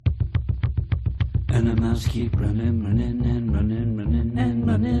And the mouse keep running, running, and running, running, and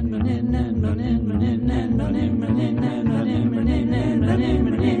running, running, and running, running, and running, running, and running, running, and running,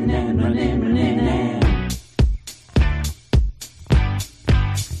 running, and running, running, and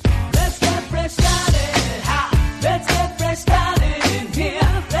let's get fresh started, ha! Let's get fresh started in here.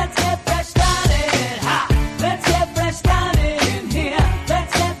 Let's get fresh started, ha! Let's get fresh started in here.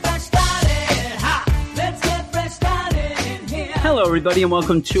 Let's get fresh started, ha! Let's get fresh started in here. Hello, everybody, and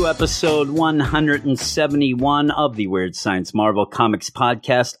welcome to episode 171 of the Weird Science Marvel Comics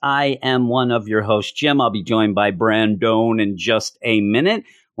podcast. I am one of your hosts, Jim. I'll be joined by Brandon in just a minute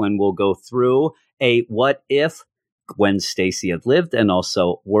when we'll go through a what if Gwen Stacy had lived and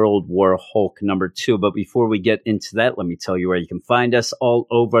also World War Hulk #2. But before we get into that, let me tell you where you can find us all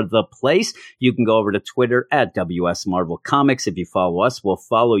over the place. You can go over to Twitter at WS Marvel Comics. If you follow us, we'll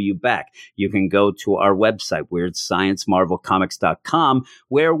follow you back. You can go to our website, WeirdScienceMarvelComics.com,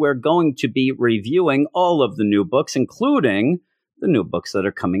 where we're going to be reviewing all of the new books, including the new books that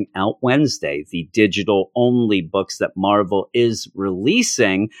are coming out Wednesday, the digital-only books that Marvel is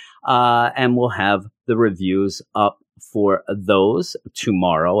releasing, and we'll have the reviews up for those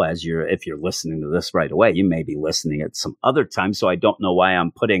tomorrow. If you're listening to this right away, you may be listening at some other time, so I don't know why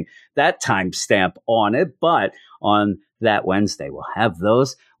I'm putting that timestamp on it, but on that Wednesday, we'll have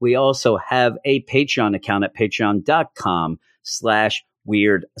those. We also have a Patreon account at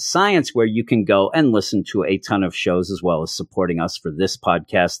patreon.com/Weird Science, where you can go and listen to a ton of shows, as well as supporting us for this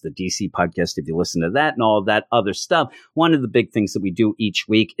podcast, the DC podcast, if you listen to that and all of that other stuff. One of the big things that we do each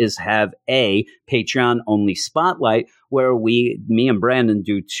week is have a Patreon-only spotlight where me and Brandon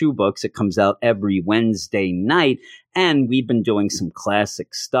do 2 books. It comes out every Wednesday night, and we've been doing some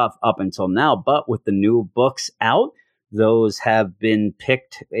classic stuff up until now. But with the new books out, those have been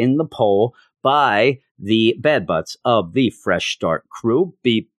picked in the poll by the bad butts of the Fresh Start crew.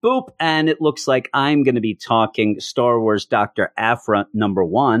 Beep boop. And it looks like I'm going to be talking Star Wars Dr. Aphra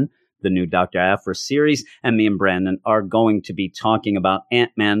 #1, the new Dr. Aphra series. And me and Brandon are going to be talking about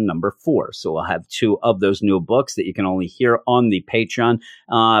Ant-Man #4. So we'll have 2 of those new books that you can only hear on the Patreon,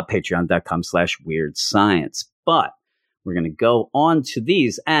 patreon.com/Weird Science. But we're going to go on to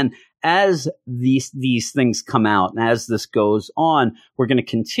these. And as these things come out and as this goes on, we're going to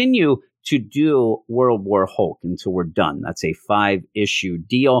continue to do World War Hulk until we're done. That's a 5-issue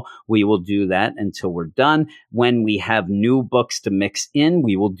deal. We will do that until we're done. When we have new books to mix in,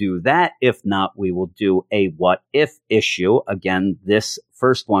 we will do that. If not, we will do a what if issue. Again, this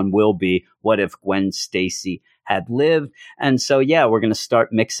first one will be what if Gwen Stacy had lived. And so, yeah, we're going to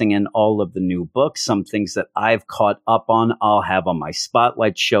start mixing in all of the new books. Some things that I've caught up on, I'll have on my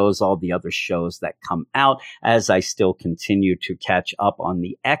spotlight shows, all the other shows that come out as I still continue to catch up on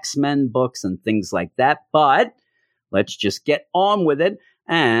the X-Men books and things like that. But let's just get on with it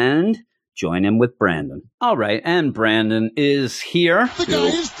and join in with Brandon. All right, and Brandon is here. The guy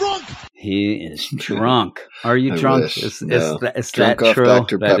is drunk. He is drunk. Are you drunk? Is drunk that off true?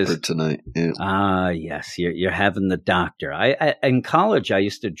 Dr. Pepper tonight. Yeah. Yes, you're having the doctor. I in college I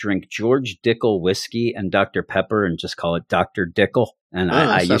used to drink George Dickel whiskey and Dr. Pepper and just call it Dr. Dickel. And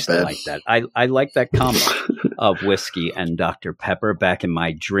I used to like that. I like that combo of whiskey and Dr. Pepper back in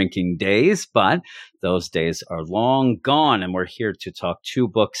my drinking days, but those days are long gone, and we're here to talk 2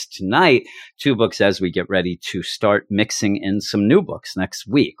 books tonight. 2 books as we get ready to start mixing in some new books next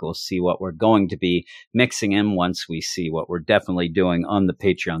week. We'll see what we're going to be mixing in once we see what we're definitely doing on the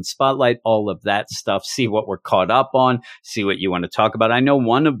Patreon Spotlight, all of that stuff, see what we're caught up on, see what you want to talk about. I know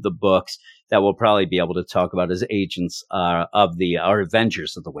one of the books that we'll probably be able to talk about is Avengers of the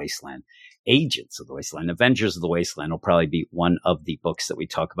Wasteland. Agents of the Wasteland. Avengers of the Wasteland will probably be one of the books that we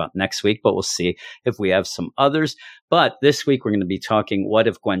talk about next week, but we'll see if we have some others. But this week, we're going to be talking What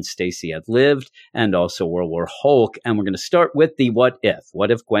If Gwen Stacy Had Lived and also World War Hulk. And we're going to start with the What If.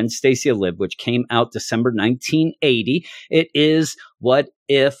 What If Gwen Stacy Had Lived, which came out December 1980. It is What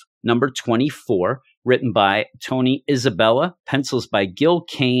If #24. Written by Tony Isabella, pencils by Gil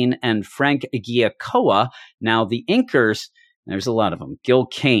Kane and Frank Giacoia. Now, the inkers, there's a lot of them. Gil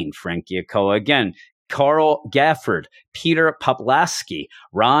Kane, Frank Giacoia again, Carl Gafford, Peter Poplaski,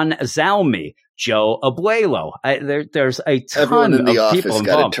 Ron Zalmi, Joe Abuelo. There's a ton Everyone in the of office people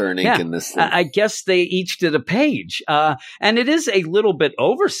got involved. a turn ink in this thing. I guess they each did a page. And it is a little bit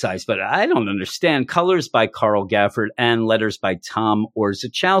oversized, but I don't understand. Colors by Carl Gafford and letters by Tom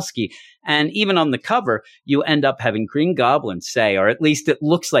Orzechowski. And even on the cover, you end up having Green Goblin say, or at least it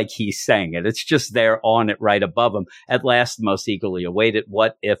looks like he's saying it. It's just there on it right above him. At last, most eagerly awaited,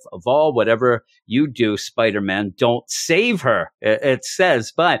 what if of all, whatever you do, Spider-Man, don't save her, it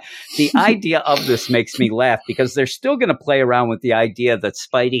says. But the idea of this makes me laugh because they're still going to play around with the idea that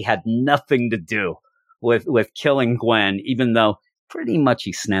Spidey had nothing to do with killing Gwen, even though pretty much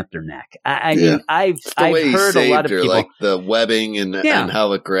he snapped her neck. I mean, I've heard a lot of people like the webbing and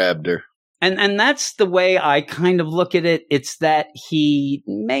how it grabbed her. And that's the way I kind of look at it. It's that he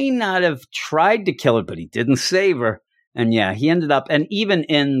may not have tried to kill her, but he didn't save her. And he ended up, and even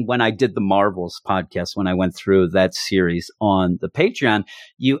when I did the Marvels podcast, when I went through that series on the Patreon,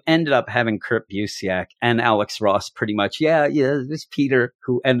 you ended up having Kurt Busiek and Alex Ross pretty much, this Peter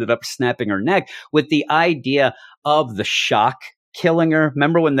who ended up snapping her neck with the idea of the shock killing her.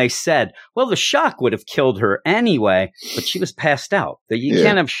 Remember when they said, well, the shock would have killed her anyway, but she was passed out. That you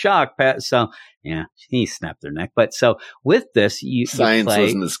can't have shock. So, he snapped her neck. But so with this, science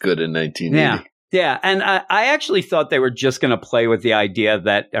wasn't as good in 1980. Yeah, and I actually thought they were just going to play with the idea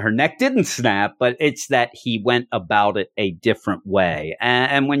that her neck didn't snap, but it's that he went about it a different way.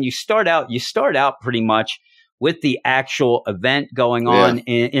 And when you start out pretty much with the actual event going on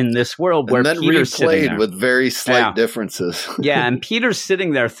in this world, where Peter's sitting there with very slight differences. And Peter's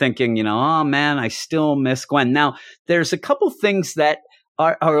sitting there thinking, oh man, I still miss Gwen. Now, there's a couple things that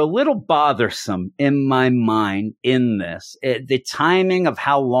are a little bothersome in my mind in this. The timing of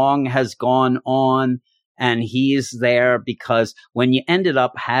how long has gone on, and he's there because when you ended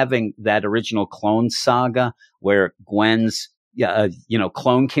up having that original Clone Saga where Gwen's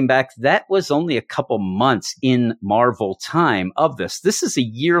clone came back, that was only a couple months in Marvel time of this. This is a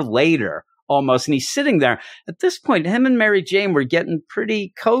year later almost, and he's sitting there. At this point, him and Mary Jane were getting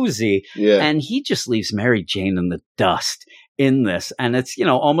pretty cozy, and he just leaves Mary Jane in the dust in this. And it's,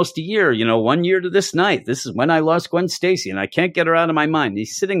 almost a year, 1 year to this night. This is when I lost Gwen Stacy and I can't get her out of my mind.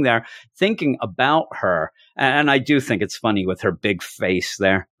 He's sitting there thinking about her. And I do think it's funny with her big face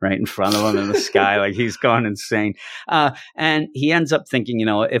there right in front of him in the sky, like he's gone insane. And he ends up thinking,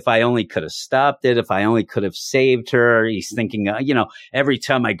 if I only could have stopped it, if I only could have saved her. He's thinking, every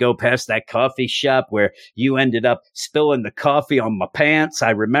time I go past that coffee shop where you ended up spilling the coffee on my pants,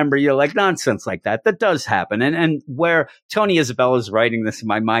 I remember you, like nonsense like that. That does happen. And where Tony Isabella is writing this in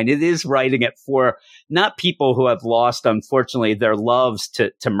my mind, it is writing it for not people who have lost, unfortunately, their loves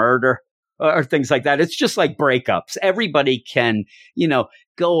to murder or things like that. It's just like breakups. Everybody can,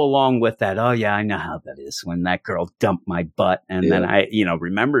 go along with that. Oh yeah, I know how that is when that girl dumped my butt. And then I,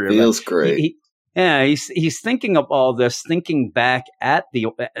 remember it. Feels great. He's thinking of all this, thinking back at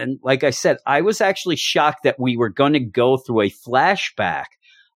and like I said, I was actually shocked that we were going to go through a flashback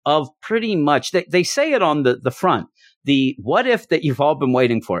of pretty much, they say it on the front, the what if that you've all been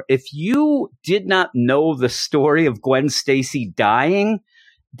waiting for. If you did not know the story of Gwen Stacy dying,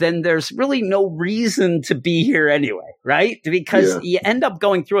 then there's really no reason to be here anyway, right? Because you end up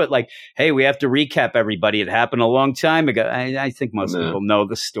going through it like, hey, we have to recap everybody. It happened a long time ago. I think most people know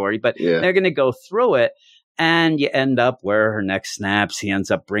the story, but they're going to go through it. And you end up where her neck snaps. He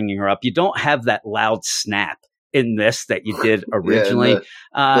ends up bringing her up. You don't have that loud snap in this that you did originally.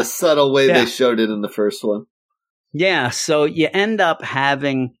 The subtle way they showed it in the first one. Yeah. So you end up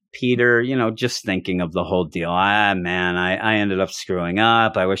having Peter, just thinking of the whole deal. Man, I ended up screwing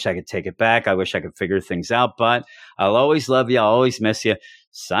up. I wish I could take it back. I wish I could figure things out, but I'll always love you. I'll always miss you.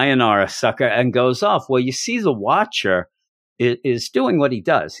 Sayonara, sucker, and goes off. Well, you see the Watcher is doing what he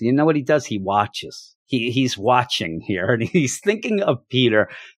does. You know what he does? He watches. He's watching here, and he's thinking of Peter,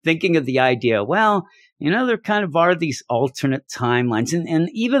 thinking of the idea, well, there kind of are these alternate timelines. And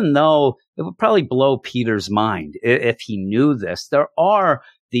even though it would probably blow Peter's mind if he knew this, there are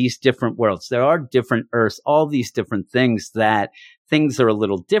these different worlds. There are different Earths, all these different things that things are a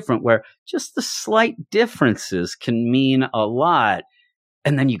little different, where just the slight differences can mean a lot.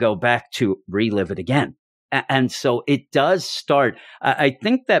 And then you go back to relive it again. And so it does start. I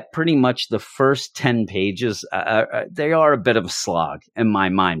think that pretty much the first 10 pages, they are a bit of a slog in my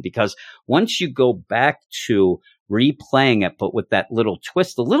mind, because once you go back to replaying it, but with that little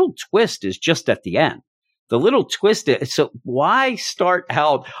twist, the little twist is just at the end. The little twist is, so why start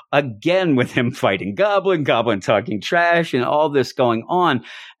out again with him fighting Goblin talking trash and all this going on?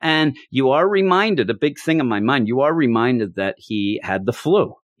 And you are reminded, a big thing in my mind, you are reminded that he had the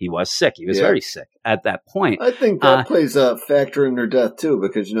flu. He was sick. He was very sick at that point. I think that plays a factor in her death too,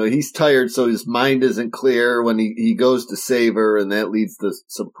 because, he's tired, so his mind isn't clear when he goes to save her, and that leads to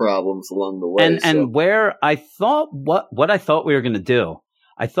some problems along the way. And where I thought, what I thought we were going to do,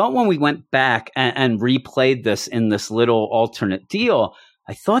 I thought when we went back and replayed this in this little alternate deal,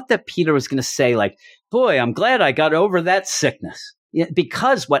 I thought that Peter was going to say, like, boy, I'm glad I got over that sickness.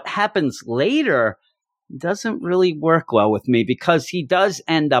 Because what happens later doesn't really work well with me, because he does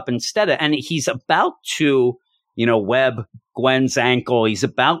end up and he's about to, web Gwen's ankle. He's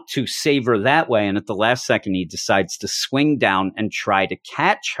about to save her that way. And at the last second, he decides to swing down and try to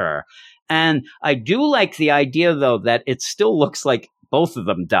catch her. And I do like the idea, though, that it still looks like both of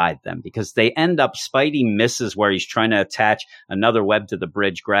them died then, because they end up, Spidey misses where he's trying to attach another web to the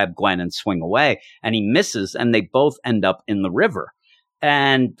bridge, grab Gwen and swing away. And he misses, and they both end up in the river.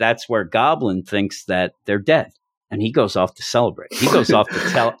 And that's where Goblin thinks that they're dead. And he goes off to celebrate. He goes off to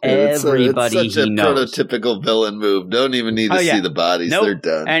tell everybody it's such he knows. Prototypical villain move. Don't even need to see the bodies. Nope. They're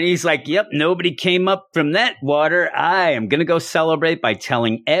done. And he's like, yep, nobody came up from that water. I am going to go celebrate by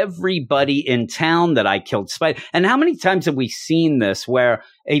telling everybody in town that I killed Spider. And how many times have we seen this where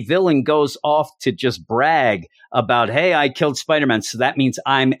a villain goes off to just brag about, hey, I killed Spider-Man, so that means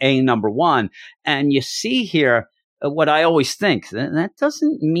I'm number one. And you see here, what I always think, that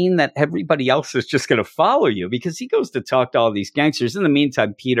doesn't mean that everybody else is just going to follow you, because he goes to talk to all these gangsters. In the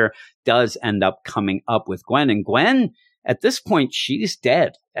meantime, Peter does end up coming up with Gwen. And Gwen, at this point, she's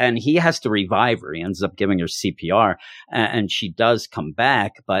dead. And he has to revive her. He ends up giving her CPR. And she does come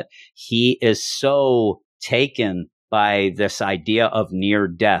back. But he is so taken by this idea of near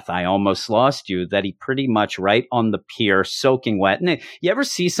death, I almost lost you, that he pretty much right on the pier, soaking wet. And you ever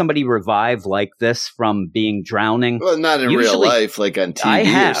see somebody revive like this from being drowning? Well, not in real life, like on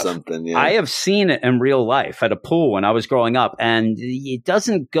TV or something. Yeah. I have seen it in real life at a pool when I was growing up, and it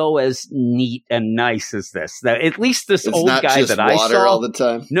doesn't go as neat and nice as this. At least this old guy that I saw. Water all the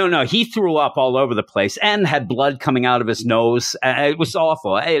time? No, he threw up all over the place and had blood coming out of his nose. It was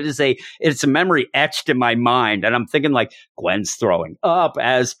awful. It's a memory etched in my mind, and I'm thinking, like, Gwen's throwing up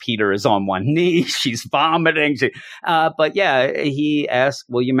as Peter is on one knee. She's vomiting. But yeah, he asked,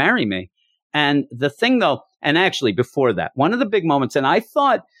 will you marry me? And the thing, though, and actually before that, one of the big moments, and I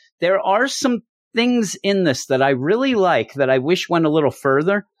thought there are some things in this that I really like that I wish went a little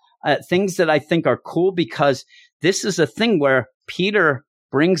further, things that I think are cool, because this is a thing where Peter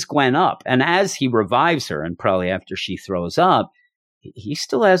brings Gwen up, and as he revives her, and probably after she throws up, he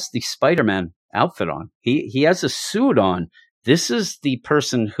still has the Spider-Man outfit on. He has a suit on. This is the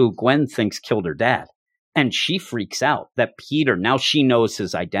person who Gwen thinks killed her dad. And she freaks out that Peter, now she knows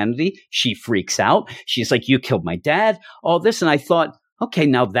his identity. She freaks out. She's like, you killed my dad, all this. And I thought, okay,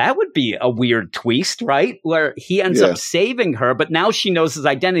 now that would be a weird twist, right? Where he ends up saving her, but now she knows his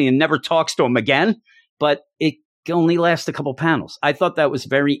identity and never talks to him again. But it only lasts a couple panels. I thought that was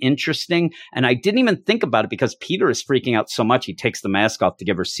very interesting. And I didn't even think about it because Peter is freaking out so much. He takes the mask off to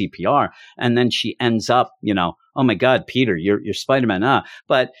give her CPR. And then she ends up, oh my God, Peter, you're Spider-Man.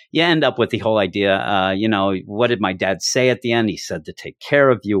 But you end up with the whole idea, what did my dad say at the end? He said to take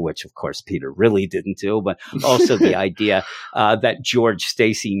care of you, which of course Peter really didn't do. But also the idea that George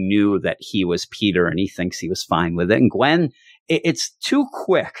Stacy knew that he was Peter and he thinks he was fine with it. And Gwen, it's too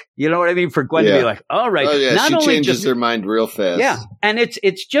quick. You know what I mean? For Gwen to be like, all right. Oh, yeah. She changes her mind real fast. Yeah. And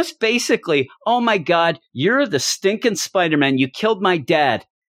it's just basically, oh my God, you're the stinking Spider-Man. You killed my dad.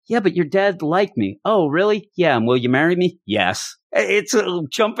 Yeah, but your dad liked me. Oh, really? Yeah. And will you marry me? Yes. It's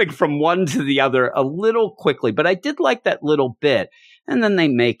jumping from one to the other a little quickly, but I did like that little bit. And then they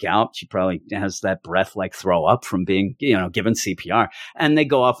make out. She probably has that breath like throw up from being, given CPR. And they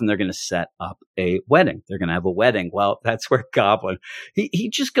go off and they're going to set up a wedding. They're going to have a wedding. Well, that's where Goblin, he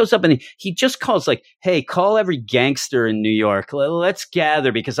just goes up and he just calls like, hey, call every gangster in New York. Let's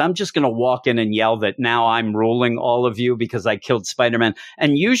gather because I'm just going to walk in and yell that now I'm ruling all of you because I killed Spider-Man.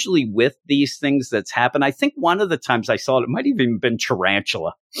 And usually with these things that's happened, I think one of the times I saw it, it might have even been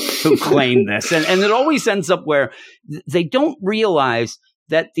Tarantula who claimed this. And it always ends up where they don't realize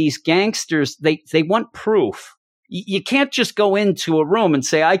that these gangsters, they want proof. You can't just go into a room and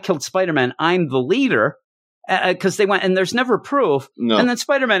say, I killed Spider-Man, I'm the leader, because they went, and there's never proof. No. And then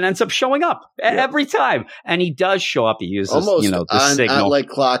Spider-Man ends up showing up every time. And he does show up. He uses, almost the signal. like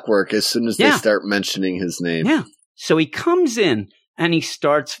clockwork as soon as they start mentioning his name. Yeah. So he comes in and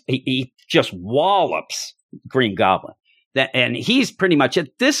he just wallops Green Goblin. And he's pretty much,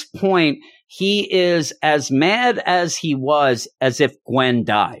 at this point, he is as mad as he was as if Gwen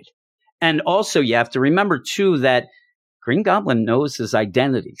died. And also, you have to remember, too, that Green Goblin knows his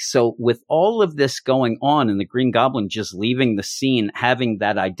identity. So with all of this going on and the Green Goblin just leaving the scene, having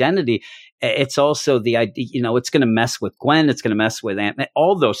that identity, it's also the idea, it's going to mess with Gwen. It's going to mess with Aunt May.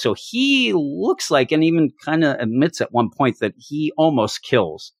 Although, so he looks like, and even kind of admits at one point that he almost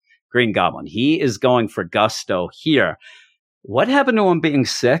kills Green Goblin. He is going for gusto here. What happened to him being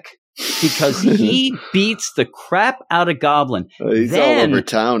sick? Because he beats the crap out of Goblin. He's all over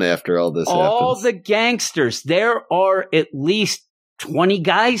town after all this happens. All the gangsters, there are at least 20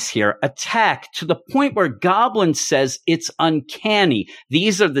 guys here, attack to the point where Goblin says it's uncanny.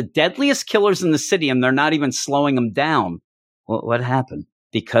 These are the deadliest killers in the city, and they're not even slowing them down. what happened?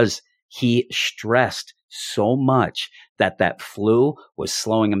 Because he stressed so much that flu was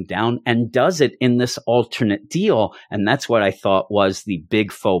slowing him down, and does it in this alternate deal. And that's what I thought was the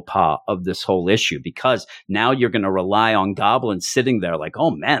big faux pas of this whole issue, because now you're going to rely on Goblin sitting there like,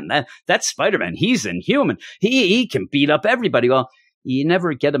 oh man, that's Spider-Man. He's inhuman. He can beat up everybody. Well, you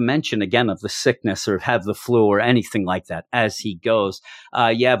never get a mention again of the sickness or have the flu or anything like that as he goes.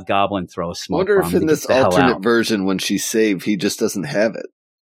 You have Goblin throw a smoke bomb. I wonder if in this alternate version, when she's saved, he just doesn't have it.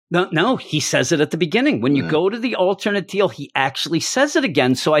 No, he says it at the beginning. When you go to the alternate deal, he actually says it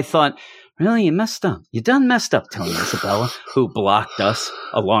again. So I thought, really, you messed up. You done messed up, Tony Isabella, who blocked us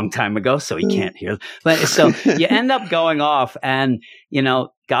a long time ago, so he can't hear. But so you end up going off, and,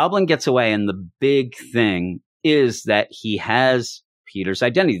 Goblin gets away, and the big thing is that he has Peter's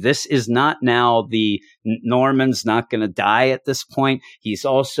identity. This is not now Norman's not going to die at this point. He's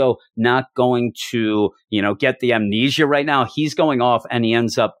also not going to, get the amnesia right now. He's going off, and he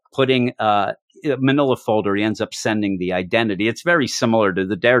ends up putting a manila folder. He ends up sending the identity. It's very similar to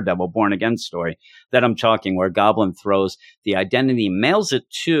the Daredevil Born Again story that I'm talking, where Goblin throws the identity, mails it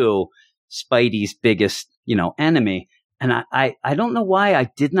to Spidey's biggest, enemy. And I don't know why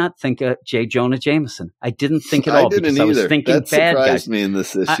I did not think of J. Jonah Jameson. I didn't think at all, because I was thinking that bad guys. Surprised me in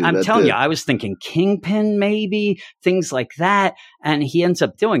this issue. I'm telling you, I was thinking Kingpin, maybe things like that, and he ends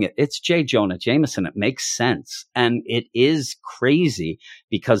up doing it. It's J. Jonah Jameson. It makes sense, and it is crazy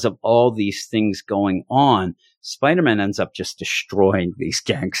because of all these things going on. Spider-Man ends up just destroying these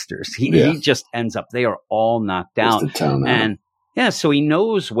gangsters. He just ends up. They are all knocked out, and. Yeah, so he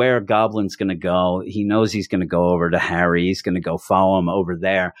knows where Goblin's going to go. He knows he's going to go over to Harry. He's going to go follow him over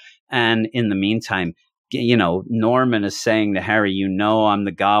there. And in the meantime, Norman is saying to Harry, I'm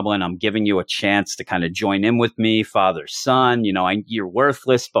the Goblin. I'm giving you a chance to kind of join in with me, father, son. You're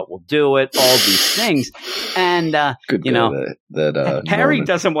worthless, but we'll do it. All these things. And, Harry Norman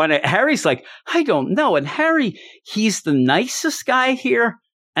doesn't want to. Harry's like, I don't know. And Harry, he's the nicest guy here.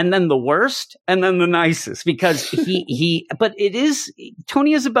 And then the worst, and then the nicest, because but it is,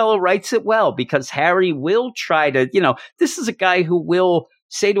 Tony Isabella writes it well, because Harry will try to, this is a guy who will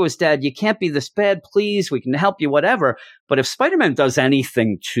say to his dad, you can't be this bad, please, we can help you, whatever. But if Spider-Man does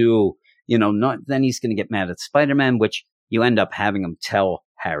anything to, then he's going to get mad at Spider-Man, which you end up having him tell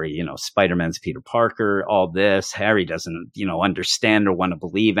Harry, Spider-Man's Peter Parker, all this. Harry doesn't, understand or want to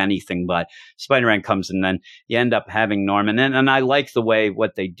believe anything, but Spider-Man comes, and then you end up having Norman. And I like the way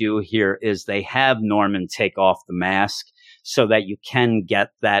what they do here is they have Norman take off the mask so that you can get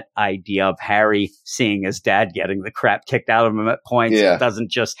that idea of Harry seeing his dad getting the crap kicked out of him at points. Yeah.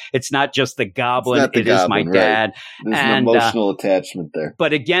 It's not just the Goblin. It is my dad. There's an emotional attachment there.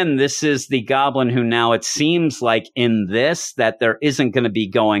 But again, this is the Goblin who now it seems like in this that there isn't going to be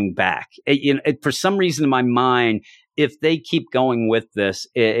going back. For some reason in my mind, if they keep going with this,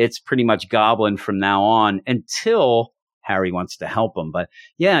 it's pretty much Goblin from now on until Harry wants to help him. But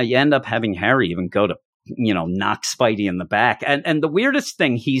yeah, you end up having Harry even go to knock Spidey in the back. And the weirdest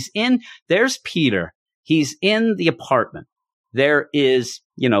thing, there's Peter. He's in the apartment. There is,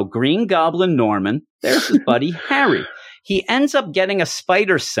 Green Goblin Norman. There's his buddy Harry. He ends up getting a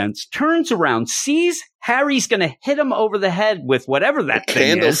spider sense, turns around, sees Harry's going to hit him over the head with whatever that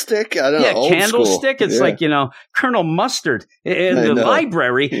thing is. Candlestick? I don't know. Candlestick. It's like, Colonel Mustard in the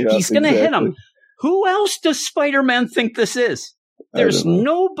library. He's going to hit him. Who else does Spider-Man think this is? There's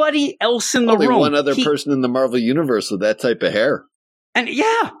nobody else in the room. Only one other person in the Marvel Universe with that type of hair. And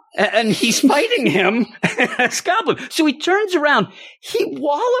and he's fighting him as Goblin. So he turns around, he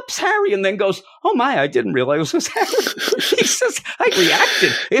wallops Harry and then goes, oh my, I didn't realize it was Harry. He says, I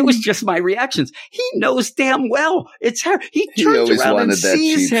reacted. It was just my reactions. He knows damn well it's Harry. He turns around and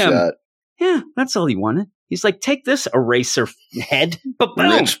sees him. Shot. Yeah, that's all he wanted. He's like, take this, eraser head, but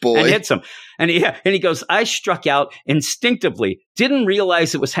boom, rich boy, and hits him. And he goes, I struck out instinctively, didn't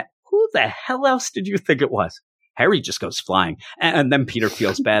realize it was who the hell else did you think it was? Harry just goes flying. And then Peter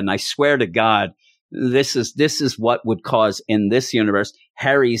feels bad. And I swear to God, this is what would cause in this universe.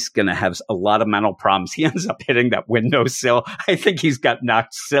 Harry's going to have a lot of mental problems. He ends up hitting that windowsill. I think he's got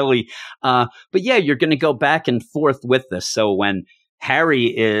knocked silly. But yeah, you're going to go back and forth with this. So when Harry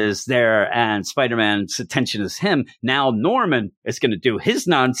is there and Spider-Man's attention is him, now Norman is going to do his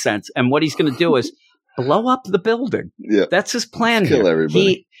nonsense. And what he's going to do is blow up the building. Yeah. That's his plan Kill here.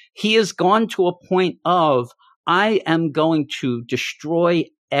 Everybody. He has gone to a point of, I am going to destroy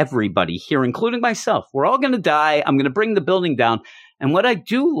everybody here, including myself. We're all going to die. I'm going to bring the building down. And what I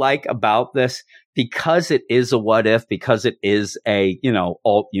do like about this, because it is a what if, because it is a,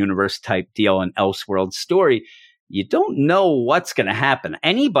 alt universe type deal, an Elseworld story, you don't know what's going to happen.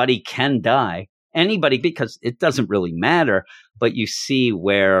 Anybody can die. anybody, because it doesn't really matter, but you see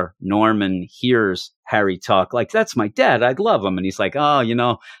where Norman hears Harry talk like, that's my dad. I'd love him. And he's like,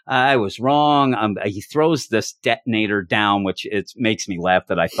 oh, I was wrong. He throws this detonator down, which it makes me laugh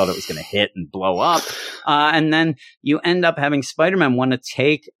that I thought it was going to hit and blow up. And then you end up having Spider-Man want to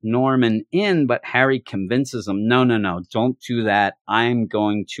take Norman in, but Harry convinces him, no, don't do that. I'm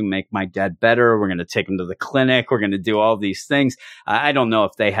going to make my dad better. We're going to take him to the clinic. We're going to do all these things. I don't know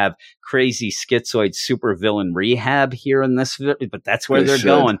if they have crazy schizoid supervillain rehab here in this, but that's where they're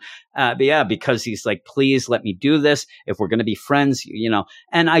going. But yeah, because he's like, please let me do this if we're going to be friends,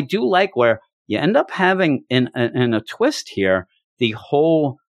 And I do like where you end up having in a twist here, the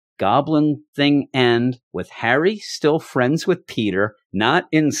whole Goblin thing end with Harry still friends with Peter, not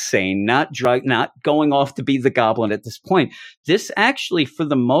insane, not drug, not going off to be the Goblin at this point. This actually, for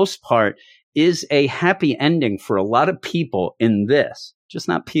the most part, is a happy ending for a lot of people in this. Just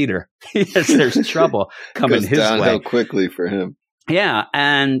not Peter. Yes, there's trouble coming his way. Quickly for him. Yeah,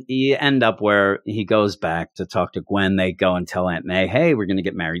 and you end up where he goes back to talk to Gwen. They go and tell Aunt May, hey, we're going to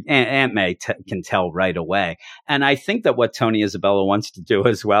get married. Aunt May can tell right away. And I think that what Tony Isabella wants to do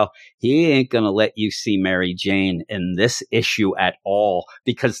as well, he ain't going to let you see Mary Jane in this issue at all,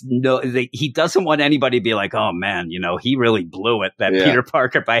 because he doesn't want anybody to be like, oh, man, he really blew it, that Peter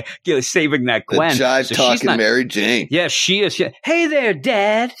Parker, by saving that Gwen. The jive talking Mary Jane. Yeah, she is. Hey there,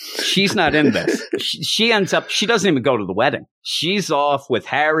 Dad. She's not in this. She ends up, she doesn't even go to the wedding. She's off with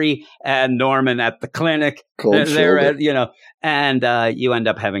Harry and Norman at the clinic. They're at, and you end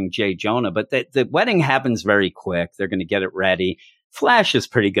up having J. Jonah. But the wedding happens very quick. They're going to get it ready. Flash is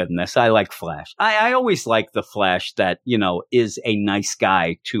pretty good in this. I like Flash. I always like the Flash that, is a nice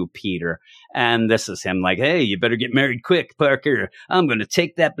guy to Peter. And this is him like, hey, you better get married quick, Parker. I'm going to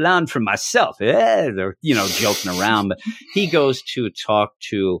take that blonde for myself. They're, joking around. But he goes to talk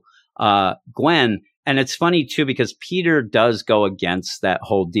to Gwen. And it's funny, too, because Peter does go against that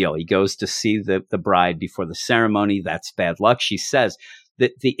whole deal. He goes to see the bride before the ceremony. That's bad luck. She says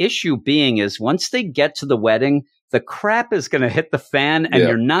that the issue being is once they get to the wedding, the crap is going to hit the fan and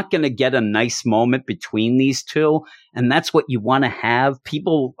you're not going to get a nice moment between these two. And that's what you want to have.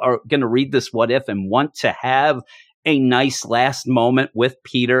 People are going to read this what if and want to have a nice last moment with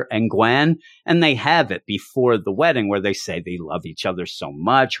Peter and Gwen, and they have it before the wedding where they say they love each other so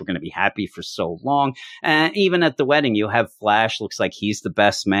much. We're going to be happy for so long. And even at the wedding, you have Flash, looks like he's the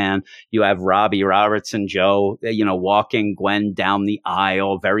best man. You have Robbie Robertson, Joe, walking Gwen down the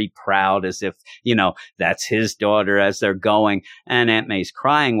aisle, very proud as if, that's his daughter as they're going. And Aunt May's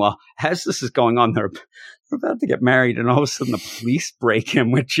crying. Well, as this is going on, they're about to get married, and all of a sudden the police break in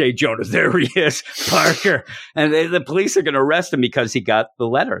with J. Jonah. There he is, Parker. And the police are going to arrest him because he got the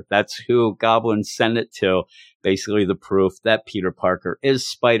letter. That's who Goblin sent it to. Basically the proof that Peter Parker is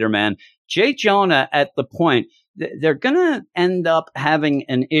Spider-Man. J. Jonah, at the point, they're going to end up having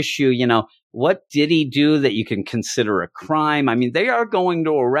an issue, what did he do that you can consider a crime? I mean, they are going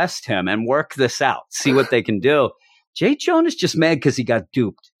to arrest him and work this out, see what they can do. J. Jonah's just mad because he got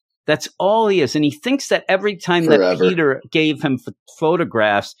duped. That's all he is. And he thinks that every time that Peter gave him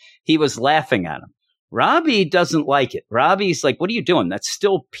photographs, he was laughing at him. Robbie doesn't like it. Robbie's like, what are you doing? That's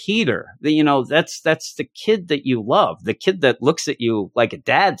still Peter. That's the kid that you love, the kid that looks at you like a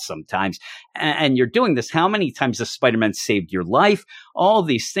dad sometimes. And you're doing this. How many times has Spider-Man saved your life? All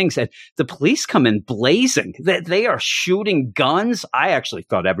these things. And the police come in blazing. They are shooting guns. I actually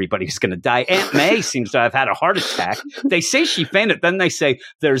thought everybody was going to die. Aunt May seems to have had a heart attack. They say she fainted. Then they say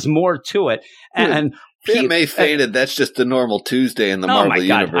there's more to it. And Aunt May fainted. That's just a normal Tuesday in the Marvel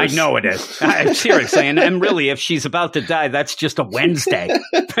universe. I know it is. Seriously. And really, if she's about to die, that's just a Wednesday,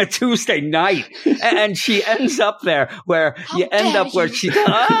 a Tuesday night. And she ends up there where she's,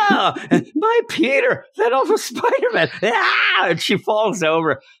 my Peter, that awful Spider-Man. And she falls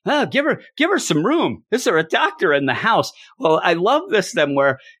over. Give her some room. Is there a doctor in the house? Well, I love this then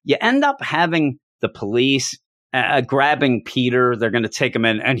where you end up having the police grabbing Peter. They're going to take him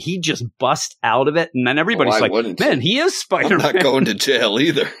in, and he just busts out of it. And then everybody's like, man, he is Spider-Man. I'm not going to jail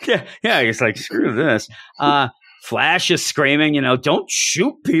either. Yeah. He's like, screw this. Flash is screaming, don't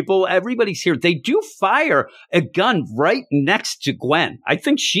shoot people. Everybody's here. They do fire a gun right next to Gwen. I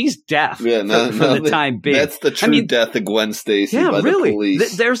think she's deaf for the time being. That's the true death of Gwen Stacy by the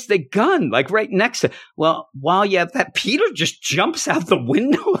police. There's the gun, like right next to. Well, while you have that, Peter just jumps out the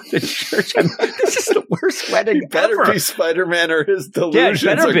window of the church. This is the worst wedding ever. Better be Spider-Man or his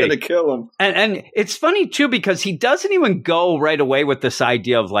delusions are going to kill him. And it's funny, too, because he doesn't even go right away with this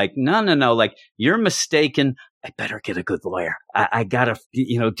idea of like, no, like, you're mistaken. I better get a good lawyer. I gotta,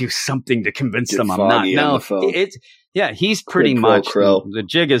 do something to convince Get them I'm not. Foggy on the phone. He's pretty Quid pro much, quo. the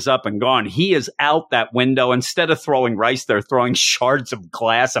jig is up and gone. He is out that window. Instead of throwing rice, they're throwing shards of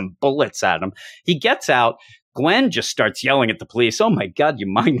glass and bullets at him. He gets out. Glenn just starts yelling at the police. Oh my God, you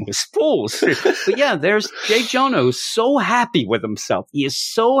mindless fools. But yeah, there's Jay Jonah who's so happy with himself. He is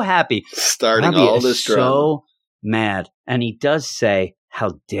so happy. Starting Robbie all is this drama. so mad. And he does say,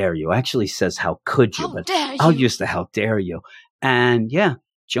 how dare you? Actually says, how could you? But I'll use the how dare you. And yeah,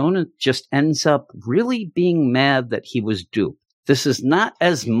 Jonah just ends up really being mad that he was duped. This is not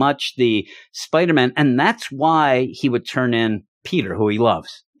as much the Spider-Man. And that's why he would turn in Peter, who he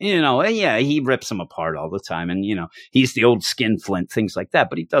loves. He rips him apart all the time. And, he's the old skinflint, things like that.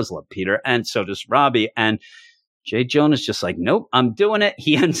 But he does love Peter. And so does Robbie. And Jay Jonah's just like, nope, I'm doing it.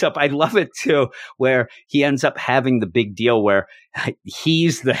 He ends up, I love it too, where he ends up having the big deal where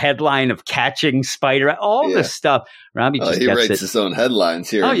he's the headline of catching Spider, all this stuff. Robbie just he gets writes it. his own headlines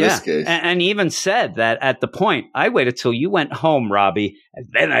here in this case. And he even said that at the point, I waited till you went home, Robbie, and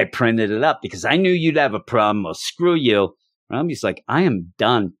then I printed it up because I knew you'd have a problem. Well, screw you. Robbie's like, I am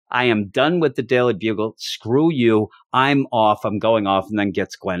done. I am done with the Daily Bugle. Screw you. I'm off. I'm going off. And then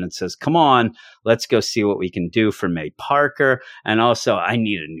gets Gwen and says, come on, let's go see what we can do for May Parker. And also, I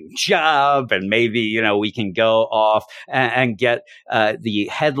need a new job. And maybe, we can go off and get the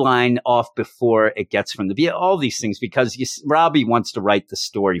headline off before it gets from the all these things, because Robbie wants to write the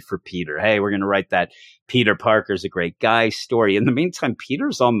story for Peter. Hey, we're going to write that Peter Parker's a great guy story. In the meantime,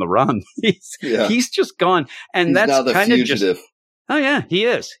 Peter's on the run. He's just gone. And he's that's kind of just. Oh yeah, he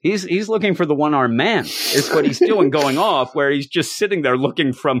is. He's looking for the one-armed man is what he's doing, going off, where he's just sitting there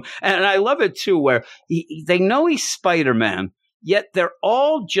looking from. And I love it too, where they know he's Spider-Man, yet they're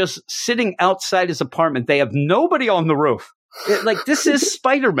all just sitting outside his apartment. They have nobody on the roof. This is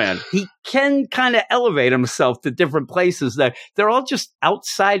Spider-Man. He can kind of elevate himself to different places. They're all just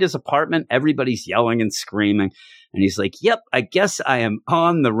outside his apartment. Everybody's yelling and screaming. And he's like, yep, I guess I am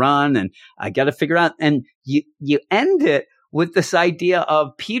on the run and I got to figure out. And you end it with this idea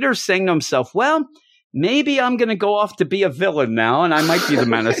of Peter saying to himself, well, maybe I'm going to go off to be a villain now, and I might be the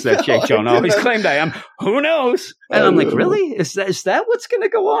menace that Jay Jonah always claimed I am. Who knows? And I'm like, really? Is that what's going to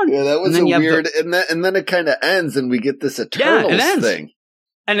go on? Yeah, that was a weird. And then it kind of ends, and we get this Eternals thing.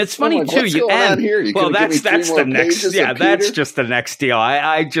 And it's funny too. You end here. Well, that's the next. Yeah, that's just the next deal.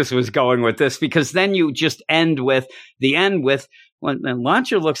 I just was going with this because then you just end with. Well, and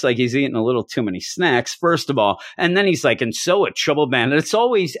Launcher looks like he's eating a little too many snacks, first of all. And then he's like, and so a troubled man. And it's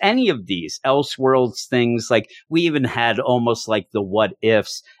always any of these Elseworlds things. Like we even had almost like the what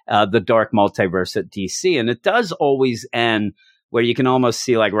ifs, the dark multiverse at DC. And it does always end where you can almost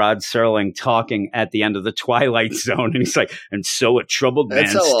see like Rod Serling talking at the end of the Twilight Zone. And he's like, and so a troubled man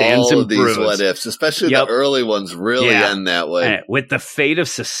stands and these what ifs, especially the early ones, really end that way. And with the fate of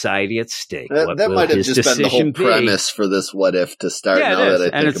society at stake. That might have just been the whole premise for this what if to start. Yeah, now it is.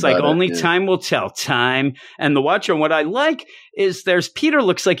 that I and think it's like about only time will tell. Time and the Watcher. And what I like is there's Peter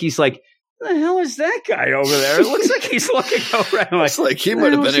looks like he's like, the hell is that guy over there? It looks like he's looking over. It's like he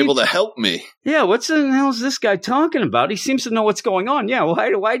might have been able to help me. Yeah, what the hell is this guy talking about? He seems to know what's going on. Yeah,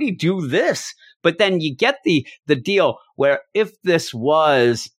 why did he do this? But then you get the deal where if this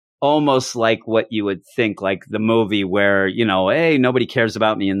was almost like what you would think, like the movie where, hey, nobody cares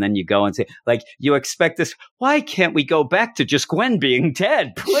about me. And then you go and say, like, you expect this. Why can't we go back to just Gwen being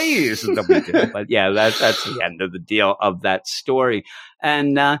dead? Please. But yeah, that's the end of the deal of that story.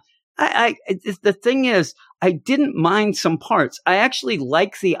 And, the thing is, I didn't mind some parts. I actually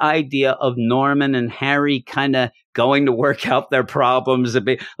like the idea of Norman and Harry kind of going to work out their problems a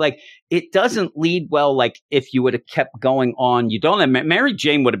bit. Like, it doesn't lead well. Like, if you would have kept going on, you don't have Mary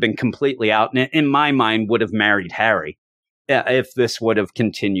Jane would have been completely out, and in my mind, would have married Harry if this would have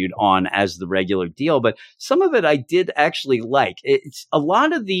continued on as the regular deal. But some of it I did actually like. It's a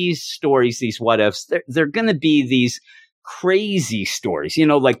lot of these stories, these what ifs. They're going to be these crazy stories,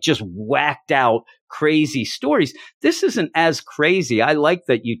 like just whacked out crazy stories. This isn't as crazy. I like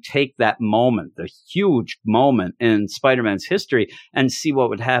that you take that moment, the huge moment in Spider-Man's history, and see what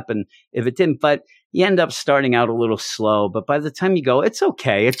would happen if it didn't. But you end up starting out a little slow, but by the time you go, it's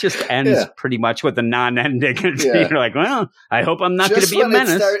okay. It just ends pretty much with a non-ending. You're like, well, I hope I'm not going to be a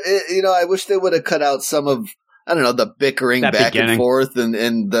menace. I wish they would have cut out some of, I don't know, the bickering that back and forth and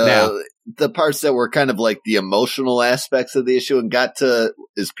the parts that were kind of like the emotional aspects of the issue and got to,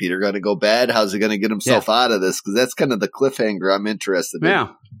 is Peter going to go bad? How's he going to get himself out of this? Because that's kind of the cliffhanger I'm interested in.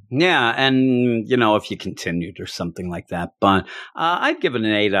 Yeah. And, if you continued or something like that. But I'd give it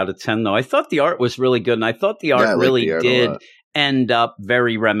an 8 out of 10, though. I thought the art was really good. And I thought the art really did end up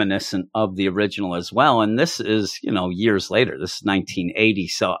very reminiscent of the original as well. And this is, years later. This is 1980.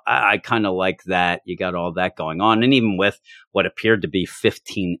 So I kind of like that. You got all that going on. And even with what appeared to be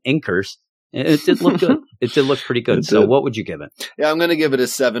 15 inkers, it did look good. It did look pretty good. So what would you give it? Yeah, I'm going to give it a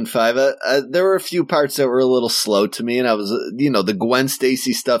 7.5. There were a few parts that were a little slow to me. And I was, the Gwen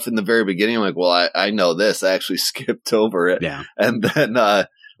Stacy stuff in the very beginning. I'm like, well, I know this. I actually skipped over it. Yeah. And then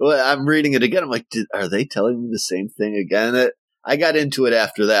I'm reading it again. I'm like, are they telling me the same thing again? I got into it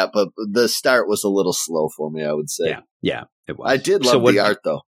after that, but the start was a little slow for me, I would say. Yeah, it was. I did love the art,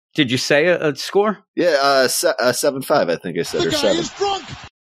 though. Did you say a score? Yeah, 7.5, I think I said, or 7.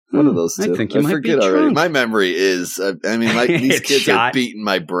 One of those two. I think you might be already. drunk. My memory is, these kids are beating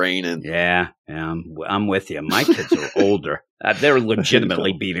my brain in. Yeah, I'm with you. My kids are older. They're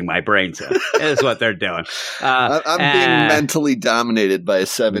legitimately beating my brains in. Is what they're doing. I'm being mentally dominated by a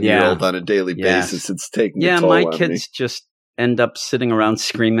 7-year-old on a daily basis. It's taking a toll my on kids me. just end up sitting around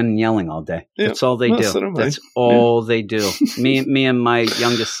screaming and yelling all day. That's all they do. That's all they do. Me and my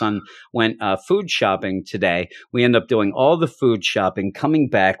youngest son went food shopping today. We end up doing all the food shopping, coming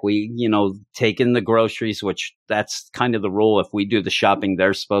back. We, take in the groceries, which that's kind of the rule. If we do the shopping,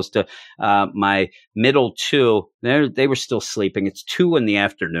 they're supposed to. My middle two, they were still sleeping. It's 2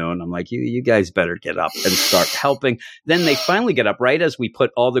 p.m. I'm like, you guys better get up and start helping. Then they finally get up right as we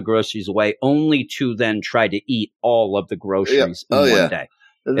put all the groceries away, only to then try to eat all of the groceries in one day.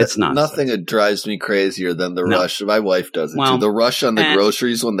 It's not nothing that drives me crazier than the rush. My wife does it too. The rush on the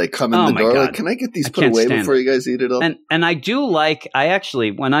groceries when they come in the door. Like, can I get these put away before you guys eat it all? And I do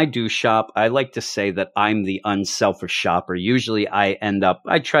when I do shop, I like to say that I'm the unselfish shopper. Usually I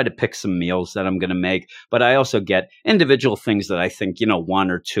try to pick some meals that I'm going to make, but I also get individual things that I think,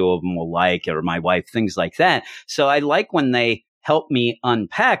 1 or 2 of them will like, or my wife, things like that. So I like when they help me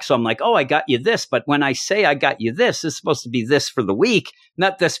unpack. So I'm like, oh, I got you this. But when I say I got you this, it's supposed to be this for the week,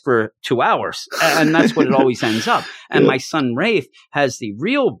 not this for 2 hours. And that's what it always ends up. And my son Rafe has the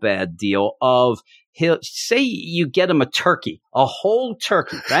real bad deal of, he'll say you get him a turkey, a whole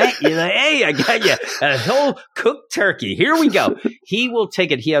turkey, right? You're like, hey, I got you a whole cooked turkey. Here we go. He will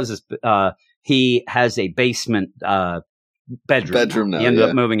take it. He has a basement, bedroom now. He ended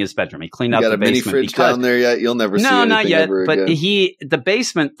up moving his bedroom. He cleaned out the basement. You got a mini fridge down there yet? You'll never see anything not yet. Ever but again. The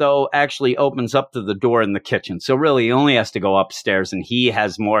basement though actually opens up to the door in the kitchen. So really, he only has to go upstairs, and he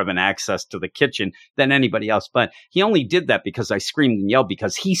has more of an access to the kitchen than anybody else. But he only did that because I screamed and yelled,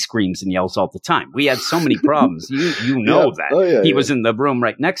 because he screams and yells all the time. We had so many problems. You know that. Oh, yeah, he was in the room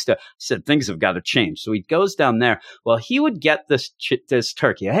right next to. Said things have got to change. So he goes down there. Well, he would get this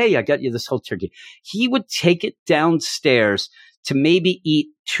turkey. Hey, I got you this whole turkey. He would take it downstairs to maybe eat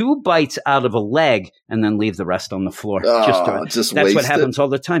 2 bites out of a leg and then leave the rest on the floor. That's what happens all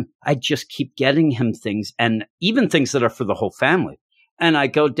the time. I just keep getting him things, and even things that are for the whole family. And I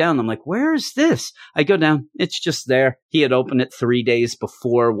go down, I'm like, where is this? I go down, it's just there. He had opened it 3 days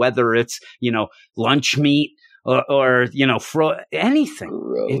before, whether it's, lunch meat or anything.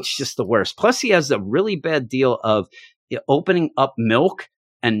 Gross. It's just the worst. Plus, he has a really bad deal of opening up milk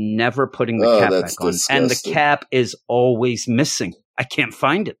and never putting the cap back on. Disgusting. And the cap is always missing. I can't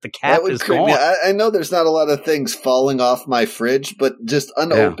find it. The cap is gone. I know there's not a lot of things falling off my fridge, but just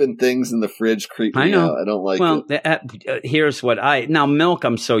unopened things in the fridge creep me out. I don't like it. Here's what now milk,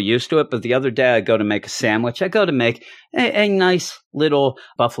 I'm so used to it, but the other day I go to make a sandwich. I go to make a nice little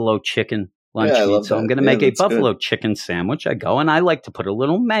buffalo chicken lunch meat. So I'm going to make a buffalo chicken sandwich. I go, and I like to put a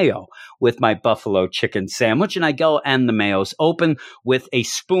little mayo with my buffalo chicken sandwich, and I go, and the mayo's open with a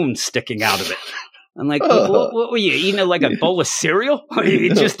spoon sticking out of it. I'm like, what were you eating? It like a bowl of cereal? Are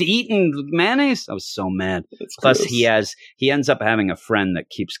you just eating mayonnaise? I was so mad. Plus, gross. He ends up having a friend that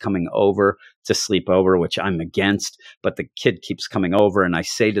keeps coming over to sleep over, which I'm against. But the kid keeps coming over, and I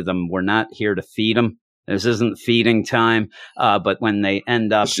say to them, we're not here to feed him. This isn't feeding time. But when they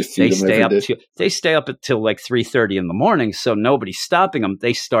end up, they stay up until like 3:30 in the morning. So nobody's stopping them.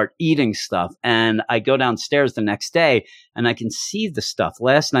 They start eating stuff. And I go downstairs the next day and I can see the stuff.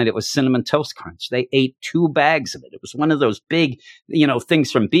 Last night it was Cinnamon Toast Crunch. They ate 2 bags of it. It was one of those big,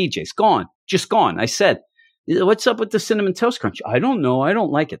 things from BJ's. Gone. Just gone. I said, what's up with the Cinnamon Toast Crunch? I don't know. I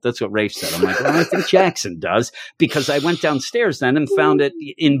don't like it. That's what Rafe said. I'm like, well, I think Jackson does, because I went downstairs then and found it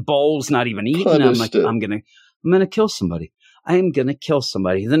in bowls, not even eaten. I'm like, I'm gonna kill somebody. I am going to kill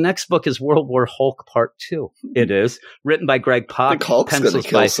somebody. The next book is World War Hulk Part 2. It is written by Greg Pak. I think Hulk's going to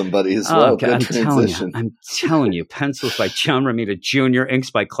kill somebody as well. Okay, I'm telling you. Pencils by John Romita Jr.,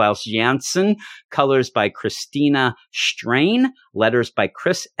 inks by Klaus Janson, colors by Christina Strain, letters by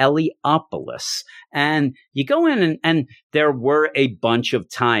Chris Eliopoulos. And you go in and there were a bunch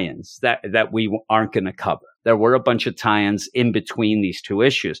of tie-ins that we aren't going to cover. There were a bunch of tie-ins in between these two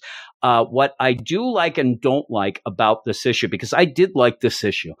issues. What I do like and don't like about this issue, because I did like this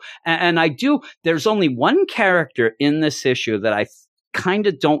issue, and there's only one character in this issue that I kind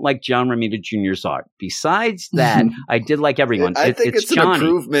of don't like John Romita Jr.'s art. Besides that, I did like everyone. I think it's an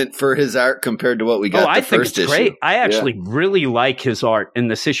improvement for his art compared to what we got the first issue. I think it's great. I actually really like his art in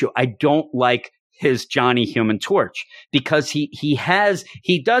this issue. I don't like his Johnny Human Torch, because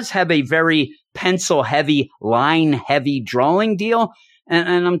he does have a very pencil heavy, line heavy drawing deal.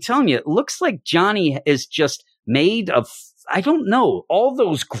 And I'm telling you, it looks like Johnny is just made of, I don't know, all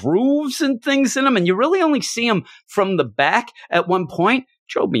those grooves and things in him. And you really only see him from the back at one point.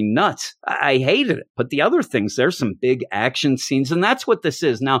 Drove me nuts. I hated it. But the other things, there's some big action scenes, and that's what this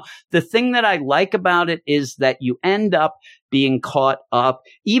is. Now, the thing that I like about it is that you end up being caught up,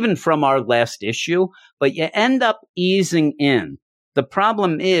 even from our last issue, but you end up easing in. The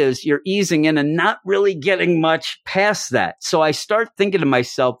problem is you're easing in and not really getting much past that. So I start thinking to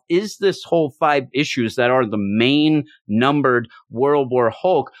myself, is this whole 5 issues that are the main numbered World War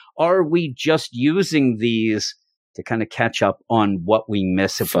Hulk, are we just using these to kind of catch up on what we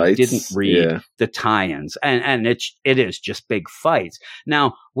miss if we didn't read the tie-ins? And it is just big fights.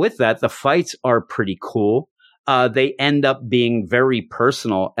 Now, with that, the fights are pretty cool. They end up being very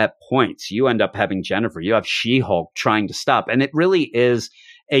personal at points. You end up having Jennifer, you have She-Hulk trying to stop. And it really is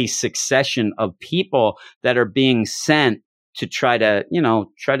a succession of people that are being sent to try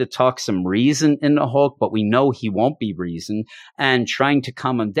to talk some reason into Hulk, but we know he won't be reasoned, and trying to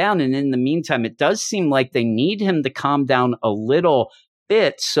calm him down. And in the meantime, it does seem like they need him to calm down a little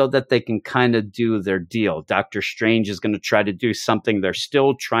bit so that they can kind of do their deal. Doctor Strange is going to try to do something. They're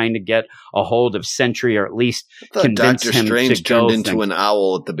still trying to get a hold of Sentry, or at least convince Dr. him Strange to go. Turned into an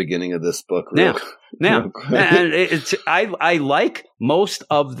owl at the beginning of this book. Now, and I like most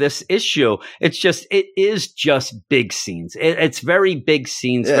of this issue. It is just big scenes. It's very big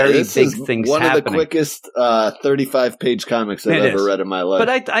scenes, very big things one happening. One of the quickest 35-page comics I've ever read in my life.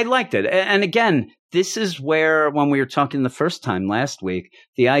 But I liked it. And again, this is where, when we were talking the first time last week,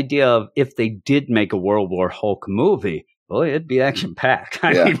 the idea of if they did make a World War Hulk movie, well, it'd be action-packed.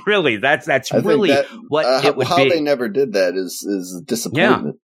 I mean, really, that's really what it would be. How they never did that is a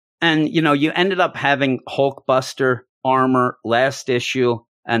disappointment. Yeah. And, you ended up having Hulkbuster armor last issue,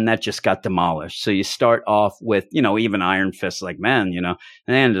 and that just got demolished. So you start off with, even Iron Fist, like, man, and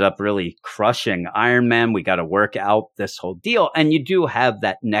they ended up really crushing Iron Man. We got to work out this whole deal. And you do have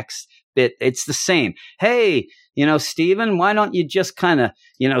that next bit. It's the same. Hey, Steven, why don't you just kind of,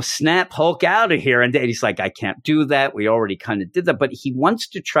 snap Hulk out of here? And he's like, I can't do that. We already kind of did that. But he wants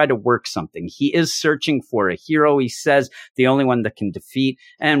to try to work something. He is searching for a hero. He says the only one that can defeat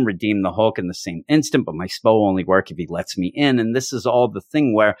and redeem the Hulk in the same instant. But my spell will only work if he lets me in. And this is all the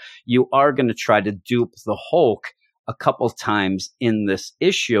thing where you are going to try to dupe the Hulk a couple times in this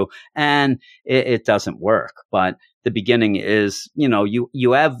issue, and it doesn't work. But the beginning is,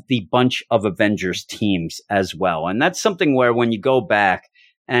 you have the bunch of Avengers teams as well. And that's something where when you go back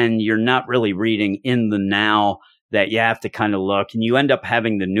and you're not really reading in the now, that you have to kind of look, and you end up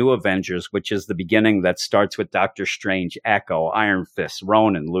having the new Avengers, which is the beginning that starts with Doctor Strange, Echo, Iron Fist,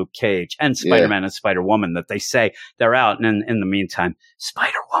 Ronan, Luke Cage, and Spider-Man and Spider-Woman, that they say they're out. And in the meantime,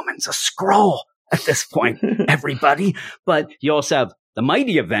 Spider-Woman's a Skrull at this point, everybody. But you also have the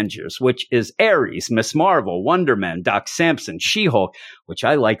Mighty Avengers, which is Ares, Miss Marvel, Wonder Man, Doc Samson, She-Hulk, which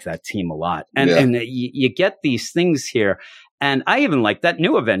I like that team a lot. And you get these things here. And I even like that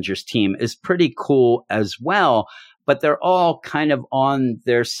new Avengers team is pretty cool as well. But they're all kind of on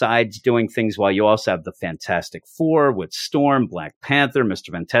their sides doing things, while you also have the Fantastic Four with Storm, Black Panther,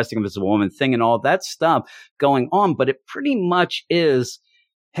 Mr. Fantastic, Invisible Woman thing, and all that stuff going on. But it pretty much is,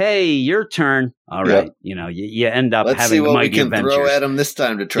 hey, your turn. All right. You end up Let's having see what the Mighty we can Avengers throw at him this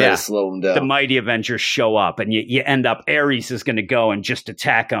time to try to slow him down. The Mighty Avengers show up, and you end up, Ares is going to go and just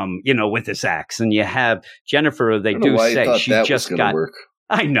attack him, with his axe. And you have Jennifer, they do say she just got. Work.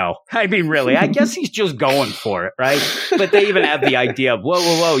 I know. I mean, really, I guess he's just going for it, right? But they even have the idea of,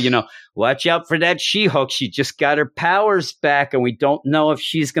 whoa, watch out for that She-Hulk. She just got her powers back, and we don't know if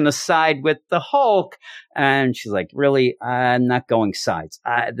she's going to side with the Hulk. And she's like, really, I'm not going sides.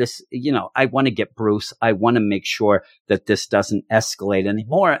 I want to get Bruce. I want to make sure that this doesn't escalate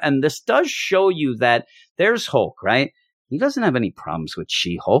anymore. And this does show you that there's Hulk, right? He doesn't have any problems with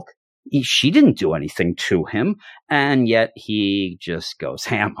She-Hulk. She didn't do anything to him, and yet he just goes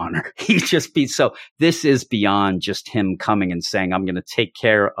ham on her. So this is beyond just him coming and saying, I'm going to take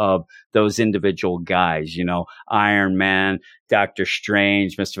care of those individual guys, Iron Man, Doctor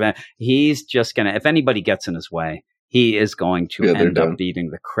Strange, Mr. Van. He's just going to, if anybody gets in his way, he is going to end up beating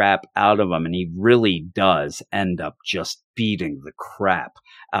the crap out of him. And he really does end up just beating the crap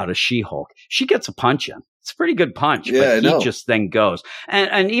out of She-Hulk. She gets a punch in. It's a pretty good punch, but he just then goes.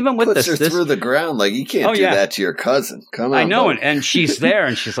 And even with puts her through the ground, like, you can't do that to your cousin. Come on. I know, and she's there,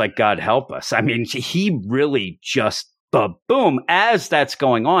 and she's like, God help us. I mean, he really just, boom, as that's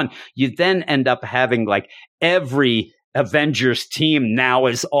going on, you then end up having, like, every Avengers team now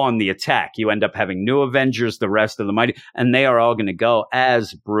is on the attack. You end up having new Avengers, the rest of the mighty, and they are all going to go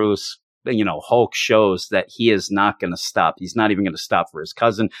as Bruce, Hulk shows that he is not going to stop. He's not even going to stop for his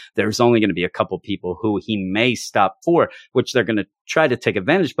cousin. There's only going to be a couple people who he may stop for, which they're going to try to take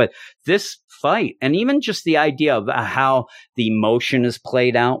advantage. But this fight, and even just the idea of how the motion is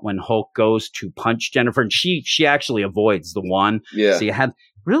played out when Hulk goes to punch Jennifer, and she actually avoids the one. Yeah. So you have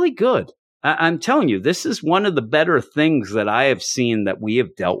really good. I'm telling you, this is one of the better things that I have seen that we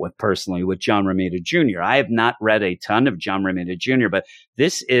have dealt with personally with John Romita Jr. I have not read a ton of John Romita Jr., but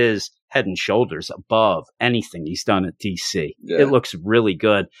this is head and shoulders above anything he's done at DC. Yeah. It looks really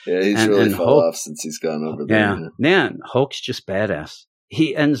good. Yeah, he's really fell off since he's gone over there. Yeah, man, Hulk's just badass.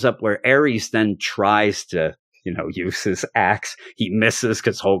 He ends up where Ares then tries to, use his axe. He misses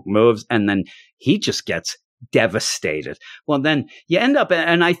because Hulk moves, and then he just gets devastated. Well, then you end up,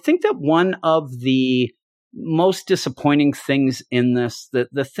 and I think that one of the most disappointing things in this,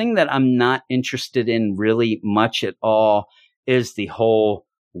 the thing that I'm not interested in really much at all, is the whole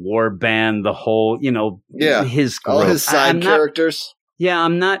war band, the whole, his group. All his side characters.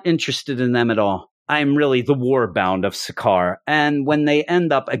 I'm not interested in them at all. I'm really the Warbound of Sakaar. And when they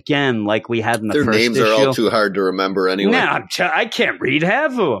end up again, like we had in the first issue. Their names are all too hard to remember anyway. I can't read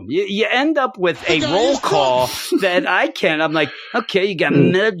half of them. You end up with a roll call that I can't. I'm like, okay, you got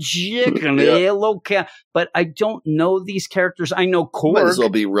Magic and Yellow Cat, but I don't know these characters. I know Korg. Might as well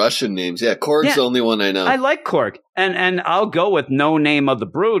be Russian names. Yeah, Korg's the only one I know. I like Korg. And I'll go with No Name of the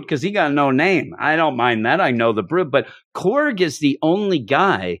Brood because he got no name. I don't mind that. I know the Brood. But Korg is the only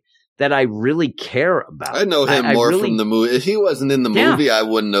guy that I really care about. I know him more from the movie. If he wasn't in the movie, I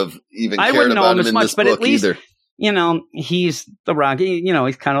wouldn't have even cared about him in this book either. He's the Rocky.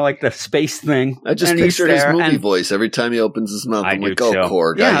 He's kind of like the space thing. I just pictured his movie voice every time he opens his mouth. I'm like, oh,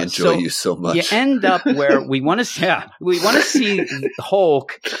 Korg, I enjoy you so much. You end up where we want to see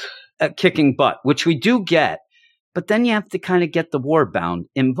Hulk kicking butt, which we do get. But then you have to kind of get the Warbound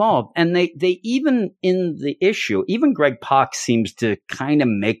involved. And they even in the issue, even Greg Pak seems to kind of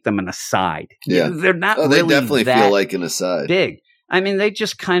make them an aside. Yeah. They're not really they definitely feel like an aside. Big. I mean, they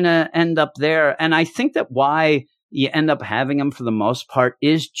just kind of end up there. And I think that why you end up having them for the most part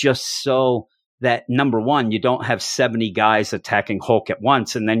is just so that, number one, you don't have 70 guys attacking Hulk at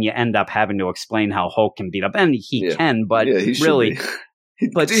once. And then you end up having to explain how Hulk can beat up. And he can, but he really...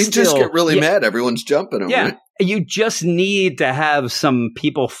 But he just get really mad. Everyone's jumping him. Yeah. Right? You just need to have some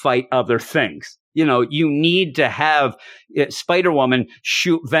people fight other things. You need to have Spider-Woman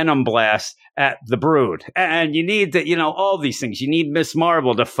shoot Venom Blast at the Brood. And you need to, all these things. You need Miss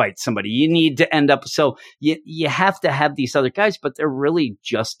Marvel to fight somebody. You need to end up. So you have to have these other guys, but they're really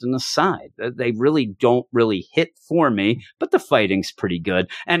just an aside. They really don't really hit for me, but the fighting's pretty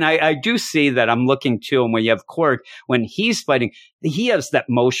good. And I do see that I'm looking too. And when you have Korg, when he's fighting, he has that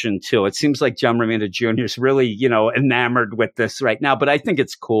motion too. It seems like John Romita Jr. is really, enamored with this right now, but I think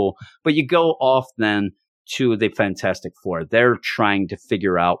it's cool. But you go off then to the Fantastic Four. They're trying to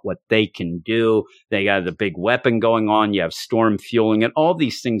figure out what they can do. They got a big weapon going on. You have Storm fueling it. All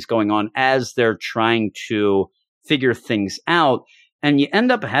these things going on as they're trying to figure things out. And you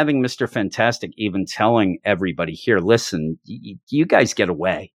end up having Mr. Fantastic even telling everybody here, listen, you guys get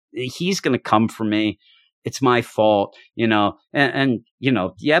away. He's going to come for me. It's my fault, and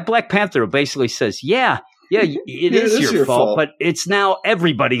Black Panther basically says, it is your fault, but it's now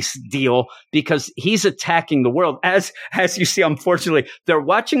everybody's deal because he's attacking the world. As you see, unfortunately, they're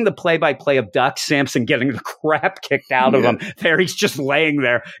watching the play-by-play of Doc Samson getting the crap kicked out of him. There, he's just laying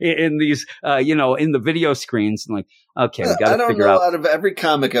there in these, in the video screens, and like, okay, we got to figure out. Out of every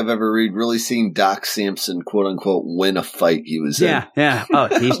comic I've ever read, really seen Doc Samson, quote unquote, win a fight he was in. Yeah. Oh,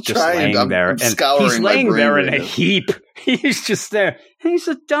 he's just laying there, and he's laying there in a heap. He's just there. He's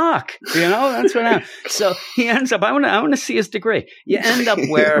a doc, that's what happened. So he ends up, I want to see his degree. You end up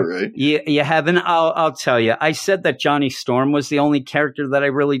where right. you have, and I'll tell you, I said that Johnny Storm was the only character that I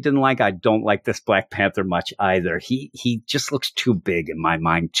really didn't like. I don't like this Black Panther much either. He just looks too big in my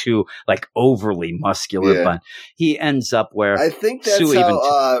mind, too, like overly muscular, but he ends up where I think that's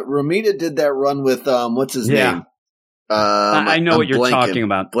how Romita did that run with, what's his name? I know what you're talking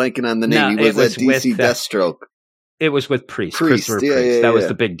about. Blanking on the name. He was at DC Deathstroke. It was with Christopher Priest. That was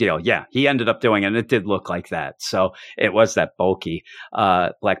the big deal. Yeah, he ended up doing it, and it did look like that. So it was that bulky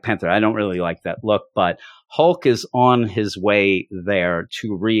Black Panther. I don't really like that look, but Hulk is on his way there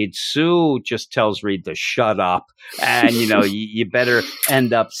to Reed. Sue just tells Reed to shut up, and you better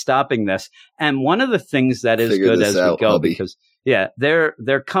end up stopping this. And one of the things that is good as we go, because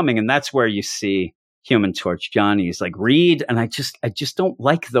they're coming, and that's where you see Human Torch Johnny is like, Reed, and I just don't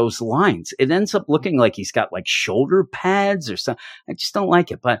like those lines. It ends up looking like he's got like shoulder pads or something. I just don't like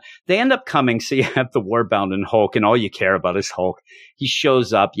it. But they end up coming, so you have the Warbound and Hulk, and all you care about is Hulk. He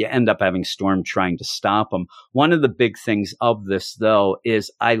shows up. You end up having Storm trying to stop him. One of the big things of this, though, is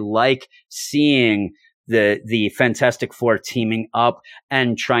I like seeing the Fantastic Four teaming up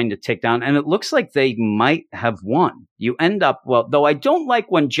and trying to take down. And it looks like they might have won. You end up, though I don't like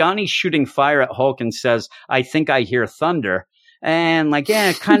when Johnny's shooting fire at Hulk and says, I think I hear thunder. And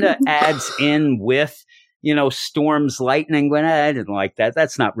it kind of adds in with, Storm's lightning. When I didn't like that.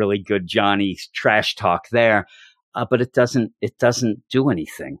 That's not really good Johnny trash talk there. But it doesn't do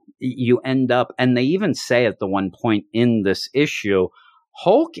anything. You end up, and they even say at the one point in this issue,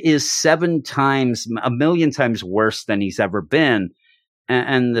 Hulk is 7 times, a million times worse than he's ever been.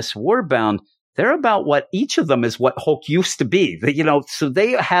 And this Warbound, they're about what each of them is what Hulk used to be. So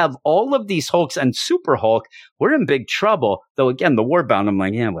they have all of these Hulks, and Super Hulk, we're in big trouble. Though again, the Warbound, I'm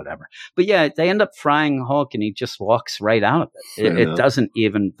like, whatever. But they end up frying Hulk, and he just walks right out of it. It doesn't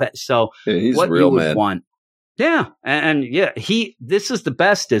even, so he's what real you would mad. want. Yeah. And this is the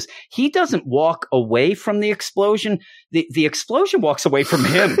best is he doesn't walk away from the explosion. The explosion walks away from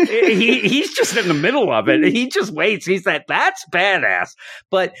him. He's just in the middle of it. He just waits. He's that's badass.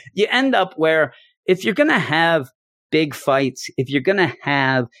 But you end up where if you're going to have big fights, if you're going to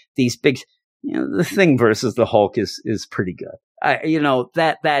have these big, the Thing versus the Hulk is pretty good.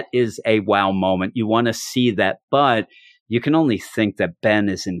 That is a wow moment. You want to see that, but you can only think that Ben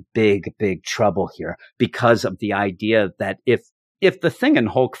is in big, big trouble here because of the idea that if the Thing and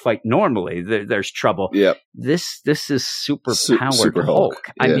Hulk fight normally, there's trouble. Yeah. This is super Hulk.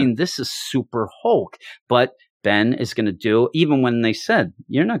 Yeah. I mean, this is super Hulk, but Ben is going to do, even when they said,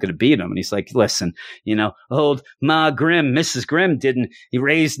 you're not going to beat him. And he's like, listen, old Ma Grimm, Mrs. Grimm he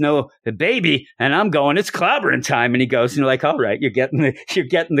raised no baby, and I'm going, it's clobbering time. And he goes, and you're like, all right, you're getting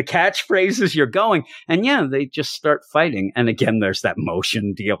the catchphrases, you're going. And they just start fighting. And again, there's that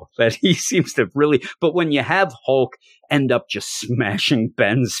motion deal that he seems to really, but when you have Hulk end up just smashing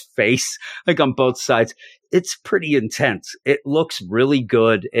Ben's face, like on both sides, it's pretty intense. It looks really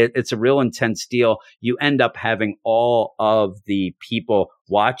good. It's a real intense deal. You end up having all of the people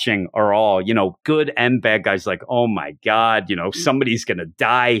watching are all, good and bad guys like, oh my God, somebody's going to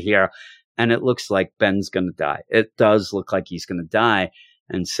die here. And it looks like Ben's going to die. It does look like he's going to die.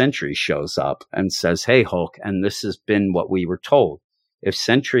 And Sentry shows up and says, hey, Hulk, and this has been what we were told. If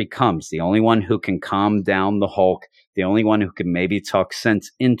Sentry comes, the only one who can calm down the Hulk, the only one who can maybe talk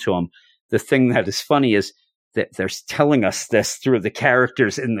sense into him. The thing that is funny is that they're telling us this through the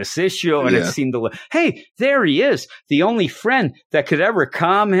characters in this issue. And it seemed to, hey, there he is. The only friend that could ever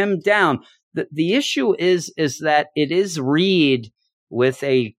calm him down. The issue is that it is Reed with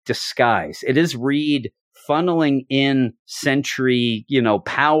a disguise. It is Reed funneling in Sentry,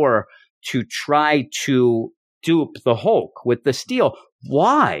 power to try to dupe the Hulk with the steel.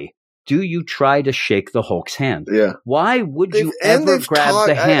 Why do you try to shake the Hulk's hand? Yeah. Why would you ever grab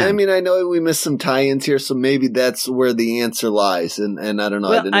the hand? I mean, I know we missed some tie-ins here, so maybe that's where the answer lies. And I don't know.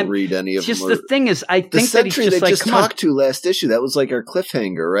 Well, I didn't read any of them. Just the thing is, I think that he's just they like, just talked to last issue. That was like our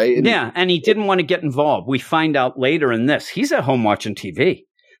cliffhanger, right? And he didn't want to get involved. We find out later in this. He's at home watching TV.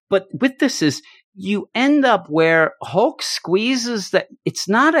 But with this is, you end up where Hulk squeezes that. It's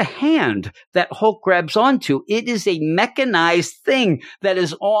not a hand that Hulk grabs onto. It is a mechanized thing that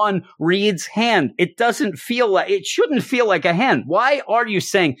is on Reed's hand. It shouldn't feel like a hand. Why are you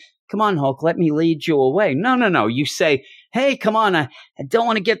saying, come on, Hulk, let me lead you away? No. You say, hey, come on. I don't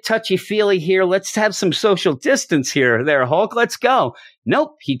want to get touchy-feely here. Let's have some social distance here. There, Hulk, let's go.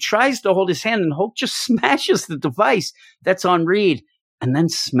 Nope. He tries to hold his hand and Hulk just smashes the device that's on Reed and then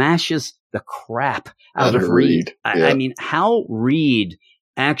smashes the crap out of Reed. I mean, how Reed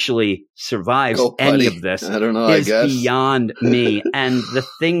actually survives any of this I don't know, is beyond me. And the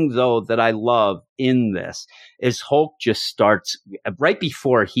thing, though, that I love in this is Hulk just starts right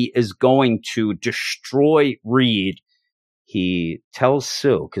before he is going to destroy Reed. He tells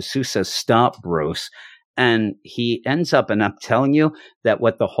Sue, because Sue says, stop, Bruce. And he ends up, and I'm telling you that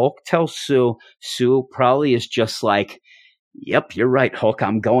what the Hulk tells Sue probably is just like, yep, you're right, Hulk.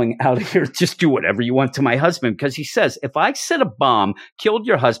 I'm going out of here. Just do whatever you want to my husband. Because he says, if I set a bomb, killed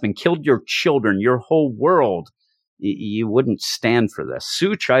your husband, killed your children, your whole world, you wouldn't stand for this.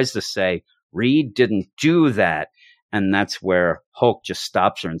 Sue tries to say, Reed didn't do that. And that's where Hulk just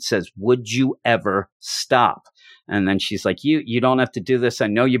stops her and says, would you ever stop? And then she's like, you don't have to do this. I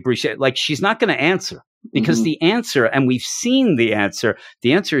know you appreciate it. Like, she's not going to answer because the answer, and we've seen the answer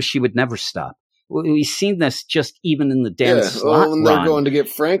is she would never stop. We've seen this just even in the Dan Slott run. They're going to get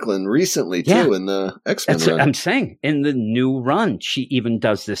Franklin recently, too, in the X-Men run. What I'm saying. In the new run, she even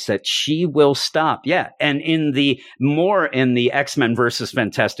does this, that she will stop. Yeah. And in the X-Men versus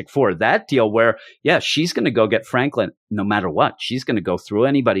Fantastic Four, that deal where, she's going to go get Franklin no matter what. She's going to go through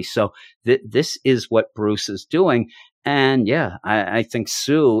anybody. So this is what Bruce is doing. And I think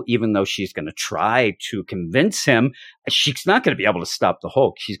Sue, even though she's going to try to convince him, she's not going to be able to stop the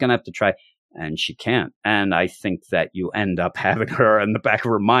Hulk. She's going to have to try. And she can't. And I think that you end up having her in the back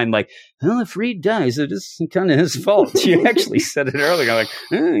of her mind, like, well, if Reed dies, it is kind of his fault. She actually said it earlier, like,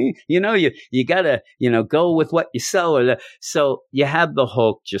 you gotta, go with what you sell. So you have the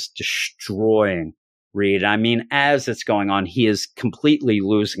Hulk just destroying Reed. I mean, as it's going on, he is completely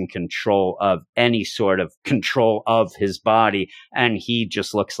losing control of any sort of control of his body. And he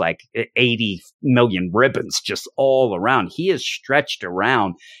just looks like 80 million ribbons just all around. He is stretched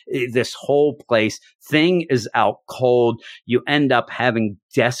around this whole place. Thing is out cold. You end up having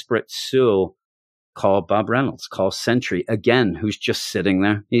desperate Sue call Bob Reynolds, call Sentry again, who's just sitting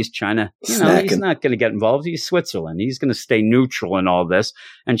there. He's trying to, he's not going to get involved. He's Switzerland. He's going to stay neutral in all this.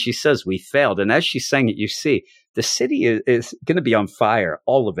 And she says, we failed. And as she's saying it, you see the city is going to be on fire,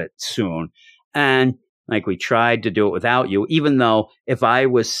 all of it soon. And like, we tried to do it without you, even though if I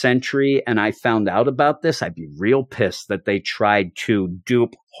was Sentry and I found out about this, I'd be real pissed that they tried to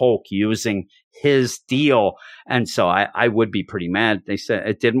dupe Hulk using his deal. And so I would be pretty mad. They said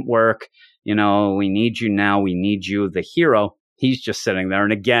it didn't work. We need you now. We need you, the hero. He's just sitting there.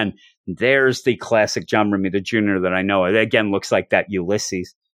 And again, there's the classic John Romita Jr. that I know. It again looks like that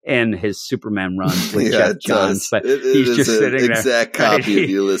Ulysses in his Superman run with Jeff Johns. But he's just sitting there. Exact copy of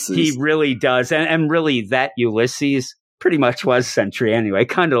Ulysses. He really does. And really, that Ulysses pretty much was Sentry anyway,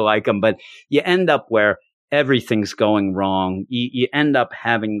 kind of like him. But you end up where everything's going wrong. You end up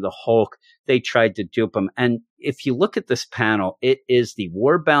having the Hulk. They tried to dupe him. And if you look at this panel, it is the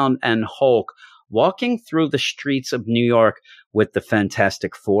Warbound and Hulk walking through the streets of New York with the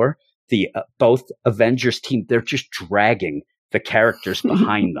Fantastic Four, the both Avengers team. They're just dragging the characters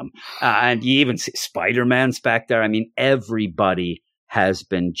behind them. And you even see Spider-Man's back there. I mean, everybody has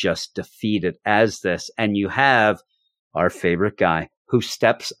been just defeated as this. And you have our favorite guy, who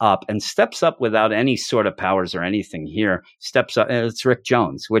steps up without any sort of powers or anything here, steps up. It's Rick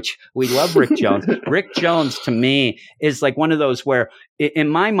Jones, which we love Rick Jones. Rick Jones, to me, is like one of those where, in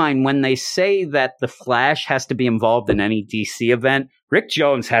my mind, when they say that the Flash has to be involved in any DC event, Rick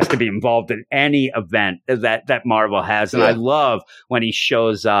Jones has to be involved in any event that Marvel has. And I love when he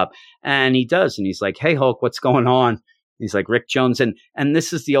shows up, and he does. And he's like, hey, Hulk, what's going on? He's like, Rick Jones. And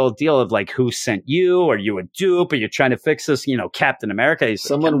this is the old deal of like, who sent you? Are you a dupe? Are you trying to fix this? Captain America.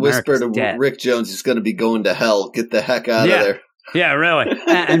 Someone whispered to Rick Jones, he's going to be going to hell. Get the heck out of there. Yeah, really.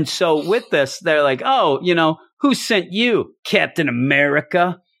 and so with this, they're like, oh, who sent you, Captain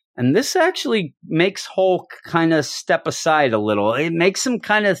America? And this actually makes Hulk kind of step aside a little. It makes him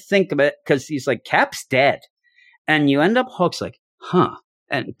kind of think of it because he's like, Cap's dead. And you end up, Hulk's like, huh.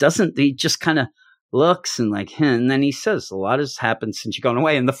 And doesn't he just kind of looks and like, and then he says, a lot has happened since you've gone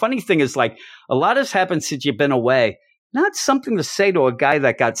away. And the funny thing is, like, a lot has happened since you've been away. Not something to say to a guy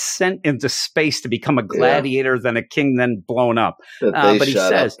that got sent into space to become a gladiator, then a king, then blown up. But he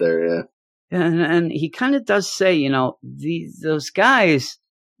says, there, and he kind of does say, those guys,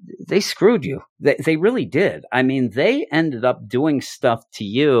 they screwed you. They really did. I mean, they ended up doing stuff to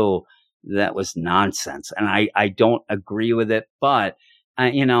you that was nonsense. And I don't agree with it, but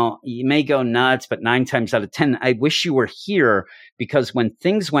you may go nuts, but 9 times out of 10, I wish you were here, because when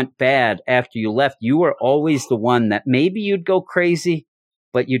things went bad after you left, you were always the one that maybe you'd go crazy,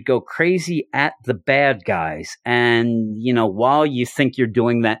 but you'd go crazy at the bad guys. And, while you think you're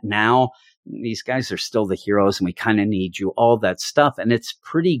doing that now, these guys are still the heroes and we kind of need you, all that stuff. And it's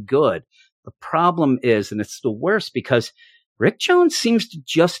pretty good. The problem is, and it's the worst, because Rick Jones seems to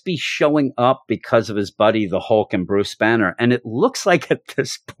just be showing up because of his buddy, the Hulk, and Bruce Banner. And it looks like at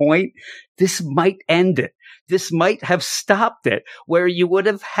this point, this might end it. This might have stopped it, where you would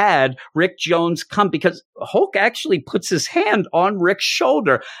have had Rick Jones come, because Hulk actually puts his hand on Rick's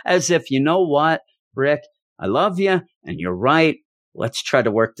shoulder as if, you know what, Rick, I love you and you're right. let's try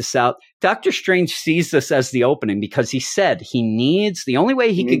to work this out. Doctor Strange sees this as the opening because he said the only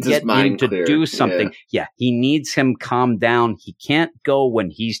way he could get you to do something. Yeah, he needs him calm down. He can't go when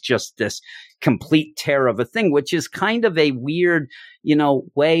he's just this complete terror of a thing, which is kind of a weird,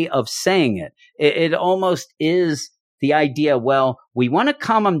 way of saying it. It almost is the idea, well, we want to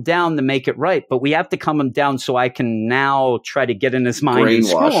calm him down to make it right, but we have to calm him down so I can now try to get in his mind and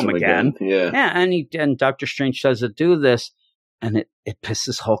screw him again. Yeah, and Doctor Strange says to do this, and it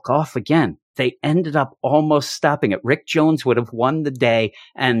pisses Hulk off again. They ended up almost stopping it. Rick Jones would have won the day,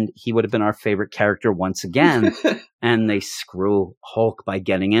 and he would have been our favorite character once again. And they screw Hulk by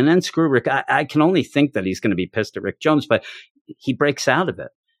getting in and screw Rick. I can only think that he's going to be pissed at Rick Jones, but he breaks out of it.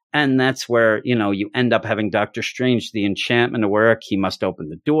 And that's where, you end up having Doctor Strange, the enchantment to work. He must open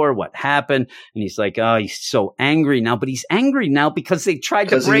the door. What happened? And he's like, oh, he's so angry now. But he's angry now because they tried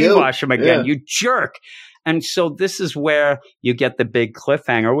to brainwash him again. Yeah. You jerk. And so this is where you get the big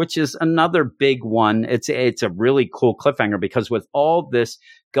cliffhanger, which is another big one. It's a really cool cliffhanger because with all this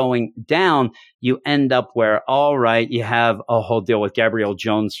going down, you end up where, all right, you have a whole deal with Gabrielle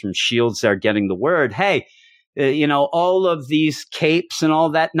Jones from S.H.I.E.L.D. there getting the word, hey, all of these capes and all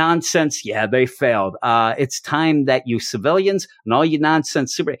that nonsense, yeah, they failed. It's time that you civilians and all you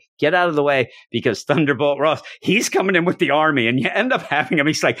nonsense super get out of the way because Thunderbolt Ross, he's coming in with the army and you end up having him.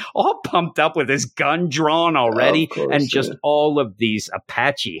 He's like all pumped up with his gun drawn already and just all of these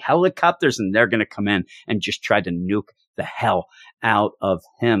Apache helicopters and they're going to come in and just try to nuke the hell out of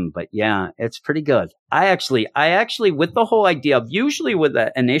him. But yeah, it's pretty good. I actually with the whole idea of usually with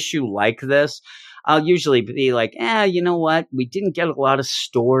an issue like this, I'll usually be like, you know what? We didn't get a lot of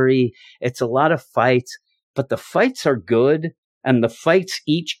story. It's a lot of fights, but the fights are good. And the fights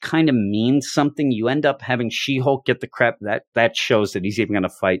each kind of mean something. You end up having She-Hulk get the crap that shows that he's even going to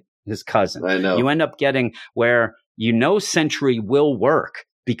fight his cousin. I know. You end up getting where, Sentry will work.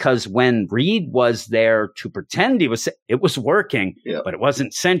 Because when Reed was there to pretend it was working, but it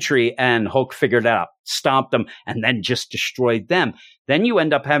wasn't Sentry, and Hulk figured it out, stomped them, and then just destroyed them. Then you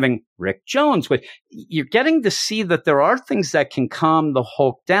end up having Rick Jones. You're getting to see that there are things that can calm the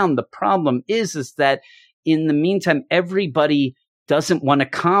Hulk down. The problem is that in the meantime, everybody doesn't want to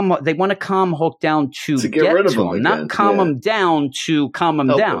calm. They want to calm Hulk down to get rid of him, not calm him down to calm him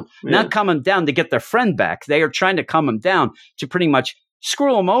down, not calm him down to get their friend back. They are trying to calm him down to pretty much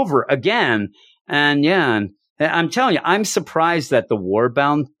screw him over again. And I'm telling you, I'm surprised that the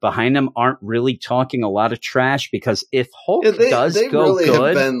Warbound behind him aren't really talking a lot of trash because if Hulk does they go really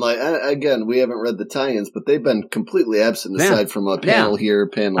good. Have been like, again, we haven't read the tie-ins, but they've been completely absent aside from a panel here,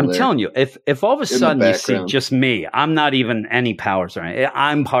 panel there. I'm telling you, if all of a sudden you see just me, I'm not even any powers or anything.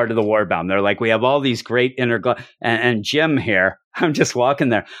 I'm part of the Warbound. They're like, we have all these great and Jim here. I'm just walking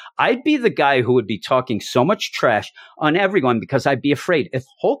there. I'd be the guy who would be talking so much trash on everyone because I'd be afraid if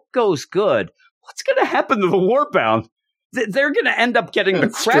Hulk goes good, what's going to happen to the Warbound? They're going to end up getting the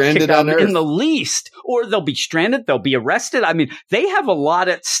crap kicked out in the least, or they'll be stranded. They'll be arrested. I mean, they have a lot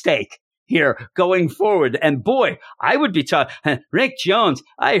at stake here going forward. And boy, I would be talking, Rick Jones,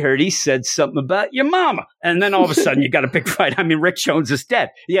 I heard he said something about your mama. And then all of a sudden you got a big fight. I mean, Rick Jones is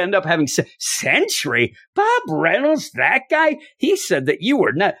dead. You end up having Sentry, Bob Reynolds, that guy. He said that you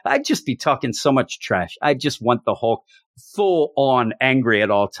were not. I'd just be talking so much trash. I just want the Hulk full on angry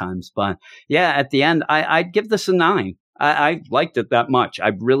at all times. But yeah, at the end, I'd give this a 9. I liked it that much.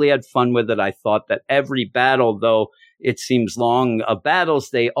 I really had fun with it. I thought that every battle, though it seems long of battles,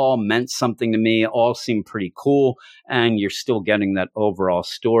 they all meant something to me, all seemed pretty cool, and you're still getting that overall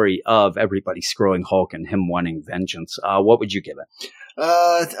story of everybody screwing Hulk and him wanting vengeance. What would you give it?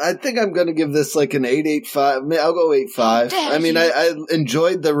 I think I'm going to give this like an 8.85. I'll go 8.5. I mean, I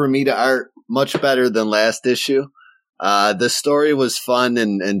enjoyed the Romita art much better than last issue. The story was fun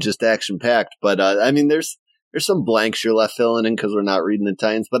and just action-packed, but I mean, there's some blanks you're left filling in because we're not reading the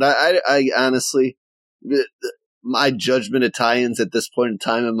tie-ins, but I honestly, my judgment of tie-ins at this point in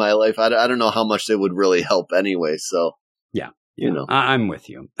time in my life, I don't know how much they would really help anyway. So yeah, you know, I'm with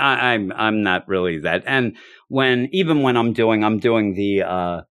you. I'm not really that. And even when I'm doing the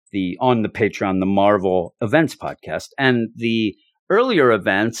on the Patreon, the Marvel events podcast and the earlier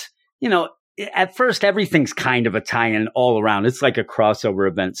events, at first, everything's kind of a tie-in all around. It's like a crossover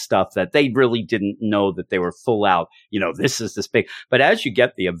event stuff that they really didn't know that they were full out. This is this big. But as you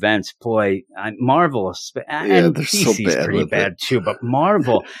get the events, boy, Marvel, and DC is pretty bad too, but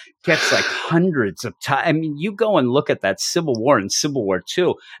Marvel gets like hundreds of times. I mean, you go and look at that Civil War and Civil War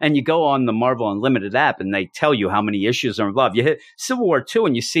 2, and you go on the Marvel Unlimited app and they tell you how many issues are involved. You hit Civil War 2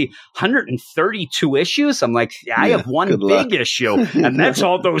 and you see 132 issues. I'm like, I have one big issue, and that's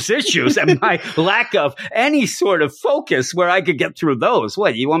all those issues. And my lack of any sort of focus where I could get through those.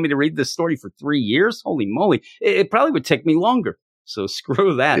 What, you want me to read this story for 3 years? Holy moly. It probably would take me longer. So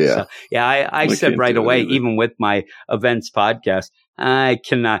screw that. Yeah. So, I said right away, even with my events podcast, I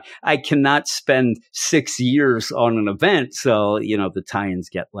cannot spend 6 years on an event. So, the tie-ins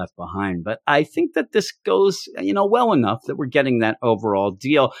get left behind. But I think that this goes, well enough that we're getting that overall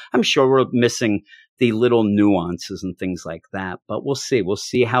deal. I'm sure we're missing the little nuances and things like that. But we'll see. We'll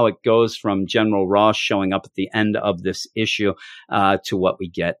see how it goes from General Ross showing up at the end of this issue to what we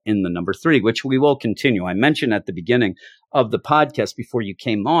get in the number 3, which we will continue. I mentioned at the beginning of the podcast before you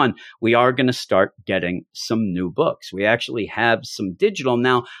came on, we are going to start getting some new books. We actually have some digital.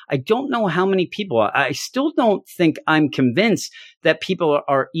 Now, I don't know how many people, I still don't think I'm convinced that people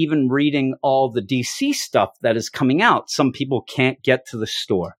are even reading all the DC stuff that is coming out. Some people can't get to the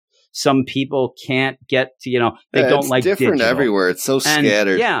store. Some people can't get to, they don't like digital. It's different everywhere. It's so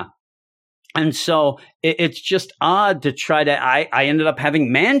scattered. Yeah. And so it's just odd to try to, I ended up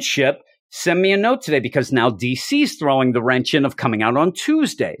having Manship send me a note today because now DC's throwing the wrench in of coming out on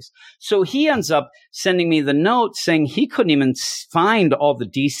Tuesdays. So he ends up sending me the note saying he couldn't even find all the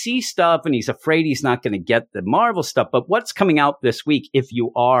DC stuff and he's afraid he's not going to get the Marvel stuff. But what's coming out this week, if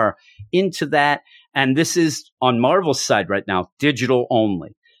you are into that, and this is on Marvel's side right now, digital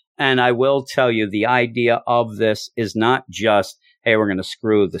only. And I will tell you, the idea of this is not just, hey, we're going to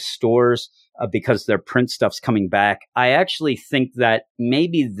screw the stores because their print stuff's coming back. I actually think that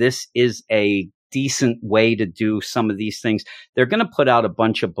maybe this is a decent way to do some of these things. They're going to put out a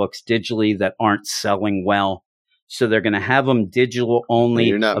bunch of books digitally that aren't selling well. So they're going to have them digital only.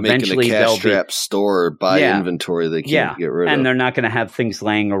 You're not Eventually, making a cash strap store or buy inventory they can't get rid of. And they're not going to have things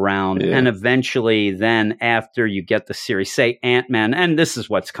laying around. Yeah. And eventually then after you get the series, say Ant-Man, and this is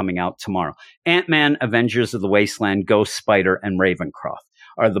what's coming out tomorrow. Ant-Man, Avengers of the Wasteland, Ghost Spider, and Ravencroft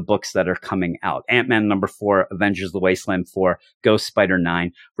are the books that are coming out. Ant-Man number 4, Avengers of the Wasteland 4, Ghost Spider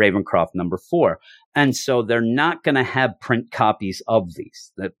 9, Ravencroft number 4. And so they're not going to have print copies of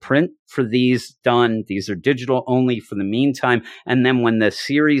these. The print for these done, these are digital only for the meantime. And then when the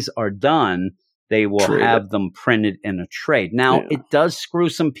series are done, they will have them printed in a trade. Now, it does screw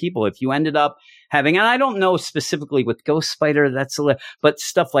some people. If you ended up having, and I don't know specifically with Ghost Spider, but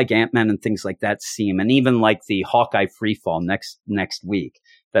stuff like Ant-Man and things like that seem, and even like the Hawkeye Freefall next week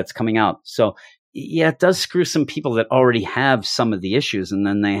that's coming out. So, yeah, it does screw some people that already have some of the issues, and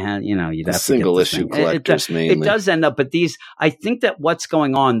then they have, you'd have single issue collectors mainly. It does end up, but I think that what's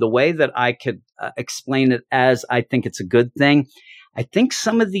going on, the way that I could explain it as I think it's a good thing, I think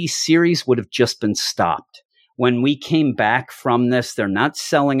some of these series would have just been stopped. When we came back from this, they're not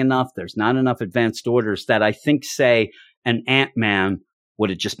selling enough. There's not enough advanced orders that I think, say, an Ant-Man would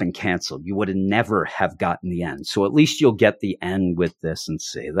have just been canceled. You would have never have gotten the end. So at least you'll get the end with this and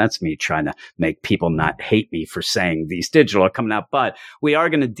see. That's me trying to make people not hate me for saying these digital are coming out. But we are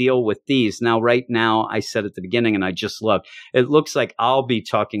going to deal with these. Now, right now, I said at the beginning, and I just looked, it looks like I'll be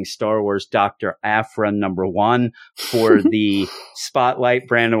talking Star Wars Dr. Aphra number 1 for the Spotlight.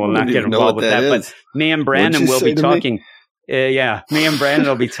 Brandon will not get involved with that. But me and Brandon will be talking. Me and Brandon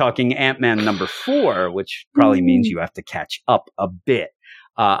will be talking Ant-Man number 4, which probably means you have to catch up a bit.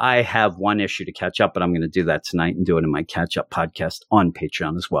 I have one issue to catch up, but I'm going to do that tonight and do it in my catch-up podcast on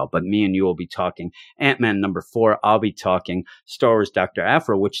Patreon as well. But me and you will be talking Ant-Man number 4. I'll be talking Star Wars Dr.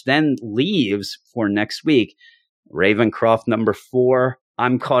 Aphra, which then leaves for next week Ravencroft number 4.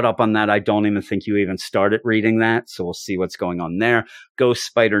 I'm caught up on that. I don't even think you even started reading that, so we'll see what's going on there. Ghost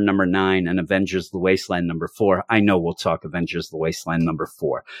Spider number 9 and Avengers of the Wasteland number 4. I know we'll talk Avengers of the Wasteland number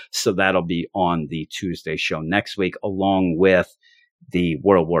 4. So that'll be on the Tuesday show next week, along with the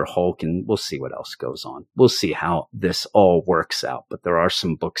World War Hulk, and we'll see what else goes on. We'll see how this all works out. But there are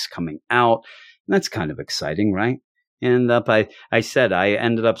some books coming out, and that's kind of exciting, right? And I said I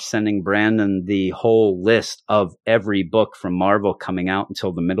ended up sending Brandon the whole list of every book from Marvel coming out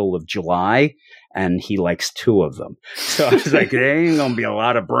until the middle of July, and he likes 2 of them. So I was like, there ain't going to be a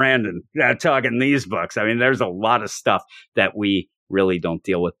lot of Brandon talking these books. I mean, there's a lot of stuff that we really don't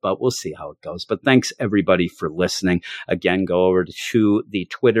deal with, but we'll see how it goes. But thanks everybody for listening. Again, go over to the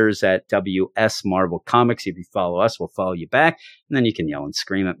Twitters at WS Marvel Comics. If you follow us, we'll follow you back, and then you can yell and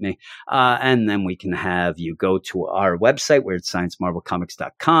scream at me. And then we can have you go to our website,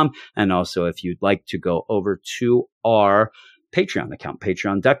 WeirdScienceMarvelComics.com. And also, if you'd like to go over to our Patreon account,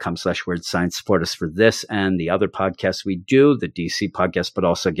 patreon.com/WeirdScience. Support us for this and the other podcasts we do, the DC podcast, but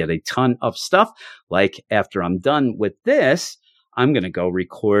also get a ton of stuff. Like after I'm done with this, I'm going to go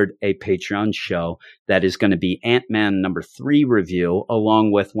record a Patreon show that is going to be Ant-Man number 3 review,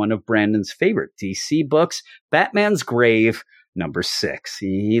 along with one of Brandon's favorite DC books, Batman's Grave, number 6.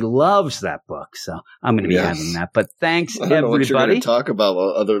 He loves that book, so I'm going to be having that. But thanks, I don't know what you're everybody. going to talk about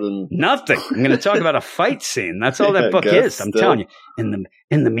other than nothing. I'm going to talk about a fight scene. That's all that book is. I'm telling you.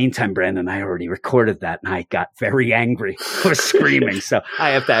 In the meantime, Brandon, I already recorded that, and I got very angry. I was screaming, so I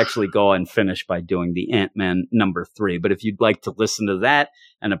have to actually go and finish by doing the Ant-Man number 3. But if you'd like to listen to that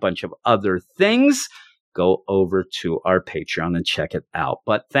and a bunch of other things, go over to our Patreon and check it out.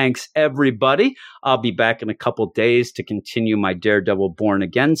 But thanks, everybody. I'll be back in a couple days to continue my Daredevil Born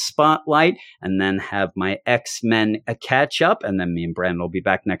Again spotlight and then have my X-Men catch up. And then me and Brandon will be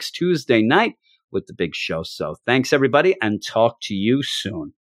back next Tuesday night with the big show. So thanks, everybody, and talk to you soon.